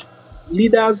large,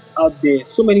 leaders out there,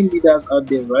 so many leaders out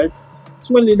there, right?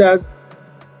 So many leaders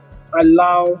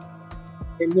allow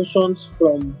emotions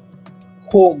from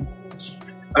home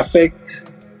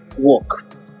affect work.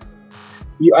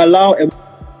 You allow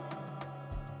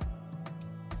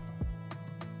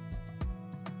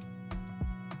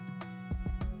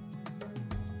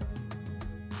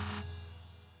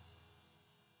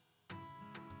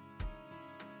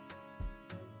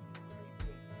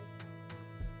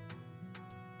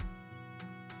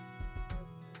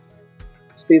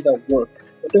stays at work.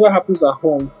 Whatever happens at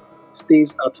home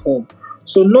stays at home.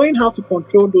 So knowing how to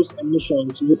control those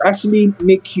emotions would actually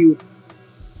make you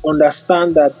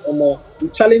understand that the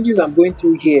challenges I'm going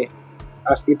through here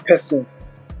as a person,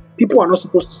 people are not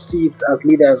supposed to see it as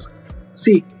leaders.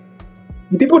 See,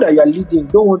 the people that you are leading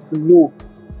don't want to know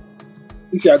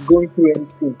if you are going through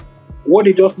anything. What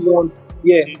they just want,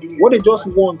 yeah, what they just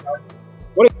want,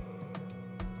 what they,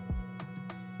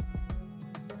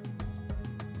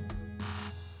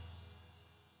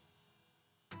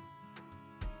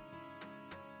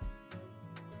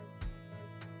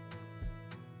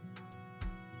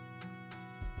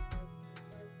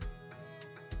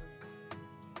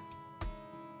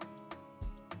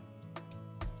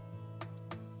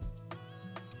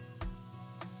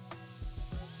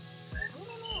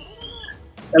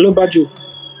 hello Bajo.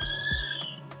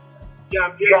 Yeah,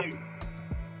 I'm hearing you.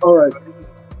 All right.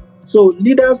 So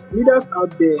leaders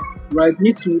out there, right,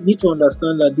 need to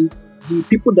understand that the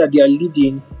people that they are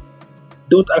leading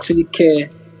don't actually care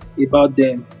about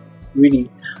them,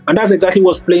 really. And that's exactly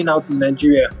what's playing out in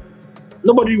Nigeria.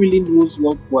 Nobody really knows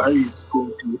what Buhari is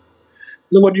going through.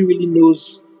 Nobody really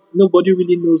knows. Nobody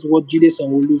really knows what Jide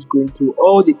Sanwo-Olu is going through.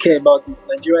 All they care about is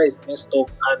Nigeria is messed up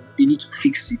and they need to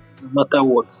fix it no matter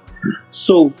what.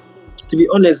 So, to be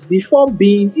honest, before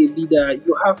being a leader,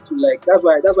 you have to that's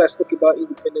why I spoke about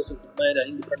independence of the mind and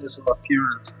independence of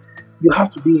appearance. You have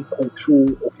to be in control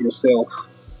of yourself,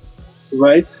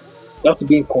 right? You have to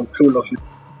be in control of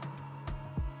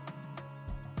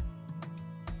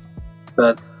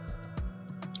that.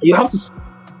 You have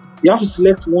to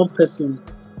select one person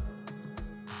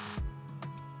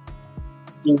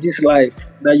in this life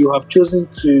that you have chosen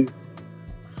to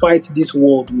fight this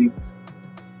world with.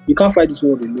 You can't fight this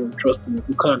world alone, trust me.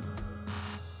 You can't.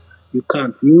 You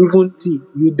can't. You even see,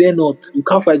 you dare not. You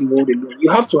can't fight the world alone.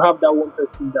 You have to have that one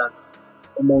person that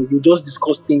you just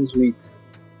discuss things with.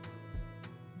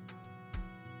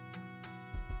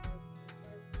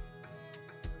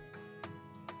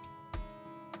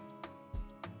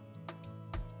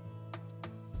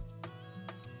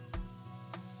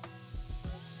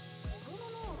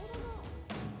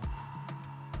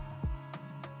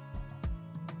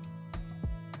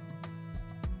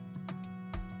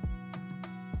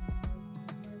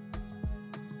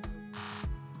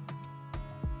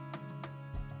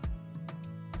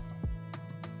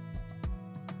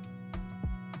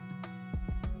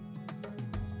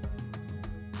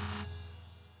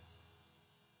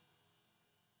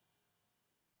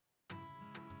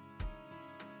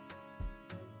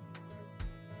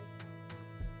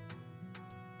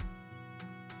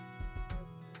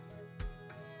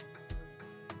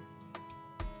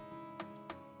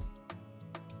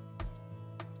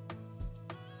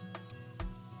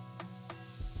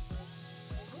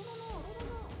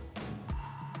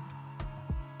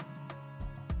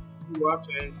 You have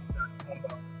to end this and come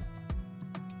back.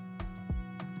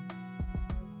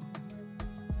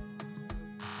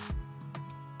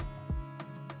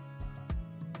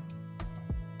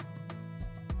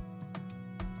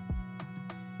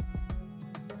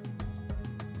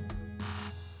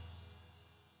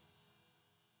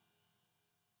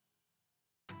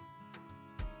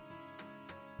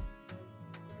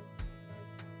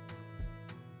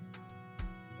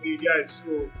 Okay, guys,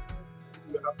 so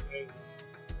we have to end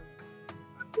this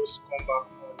and just come back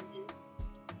on again.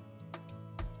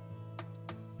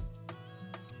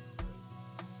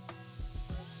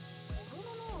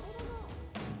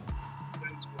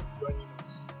 Thanks for joining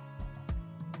us.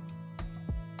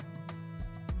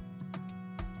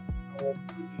 I will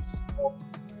put this up.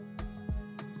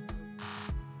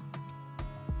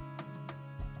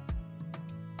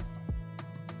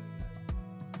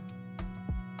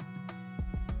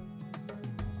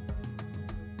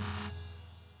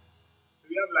 So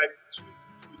we have like 2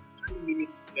 to 3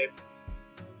 minutes left.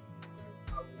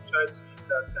 I will try to use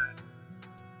that time.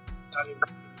 Starting to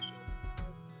finish up.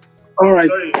 All right.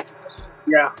 Sorry.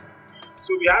 Yeah.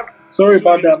 So we have. Sorry 2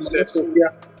 about that. minutes left, so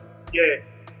Yeah. yeah,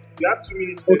 we have 2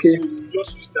 minutes left, Okay. so we'll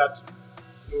just use that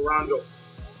to round up.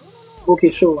 Okay.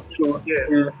 Sure.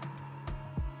 Yeah.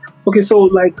 Okay. So,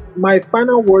 like, my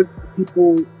final words to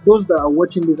people, those that are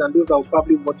watching this and those that will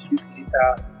probably watch this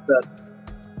later, is that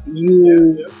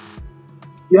Yeah.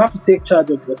 you have to take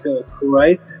charge of yourself,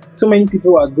 right? So many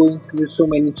people are going through so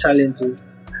many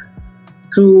challenges.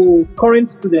 To current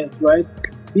students, right?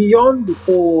 Beyond the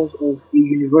four walls of a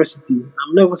university,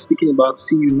 I'm never speaking about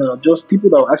CU now, just people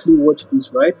that will actually watch this,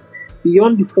 right?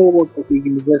 Beyond the four walls of a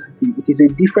university, it is a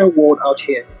different world out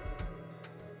here.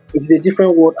 It is a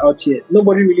different world out here.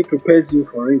 Nobody really prepares you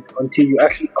for it until you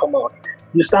actually come out.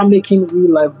 You start making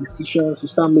real life decisions.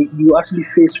 You actually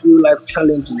face real life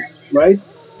challenges, right?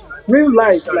 Real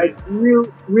life, like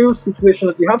real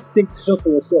situations. You have to take decisions for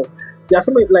yourself. There are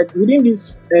so many, like within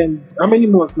this, how many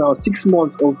months now? 6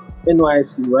 months of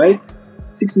NYSC, right?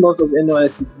 6 months of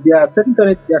NYSC. There are certain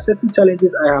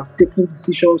challenges I have taken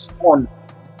decisions on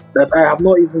that I have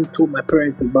not even told my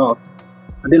parents about,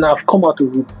 and then I've come out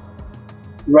of it,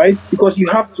 right? Because you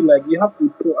have to be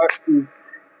proactive.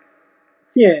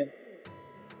 See,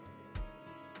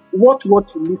 watch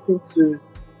what you listen to,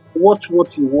 watch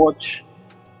what you watch.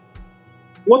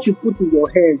 What you put in your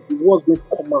head is what's going to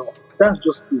come out. That's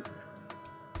just it.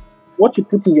 What you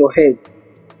put in your head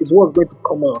is what's going to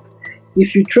come out.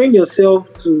 If you train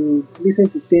yourself to listen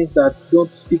to things that don't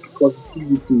speak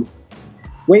positivity,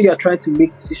 when you are trying to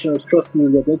make decisions, trust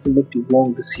me, you're going to make the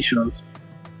wrong decisions.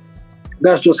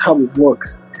 That's just how it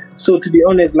works. So to be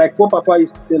honest, like what Papa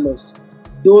used to tell us,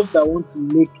 those that want to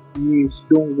make news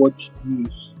don't watch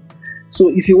news. So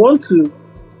if you want to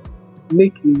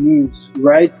make the news,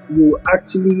 right, you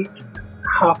actually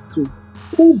have to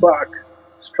pull back,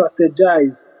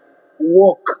 strategize,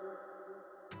 work.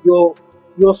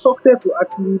 Your success will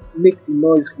actually make the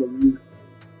noise for you.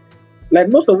 Like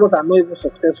most of us are not even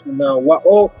successful now. We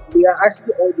are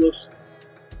actually all just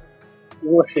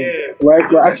rushing, right?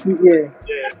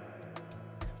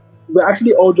 We're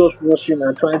actually all just rushing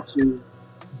and trying to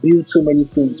build so many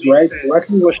things, right? We're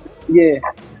actually rushing, yeah.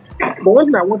 But one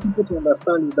thing I want people to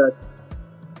understand is that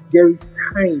there is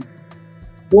time.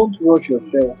 Don't rush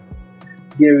yourself.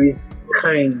 There is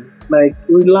time. Like,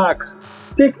 relax.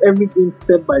 Take everything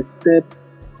step by step.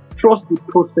 Trust the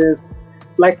process.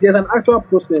 Like, there's an actual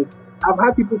process. I've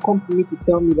had people come to me to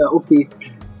tell me that, okay,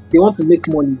 they want to make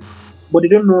money, but they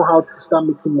don't know how to start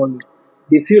making money.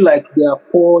 They feel like they are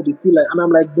poor. And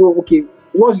I'm like, bro, okay,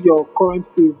 what's your current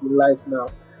phase in life now?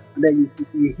 And then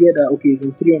you hear that, okay, it's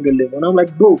in 300 level. And I'm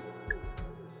like, bro,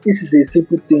 this is a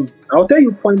simple thing. I'll tell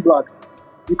you point blank.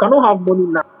 You cannot have money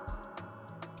now